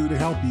we can do to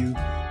help you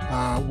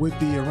with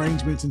the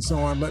arrangements and so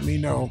on, let me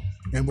know,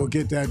 and we'll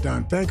get that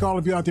done. Thank all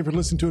of you out there for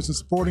listening to us and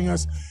supporting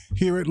us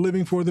here at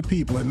Living for the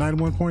People at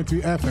 91.3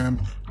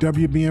 FM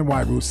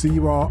WBNY. We'll see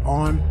you all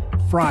on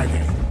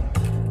Friday.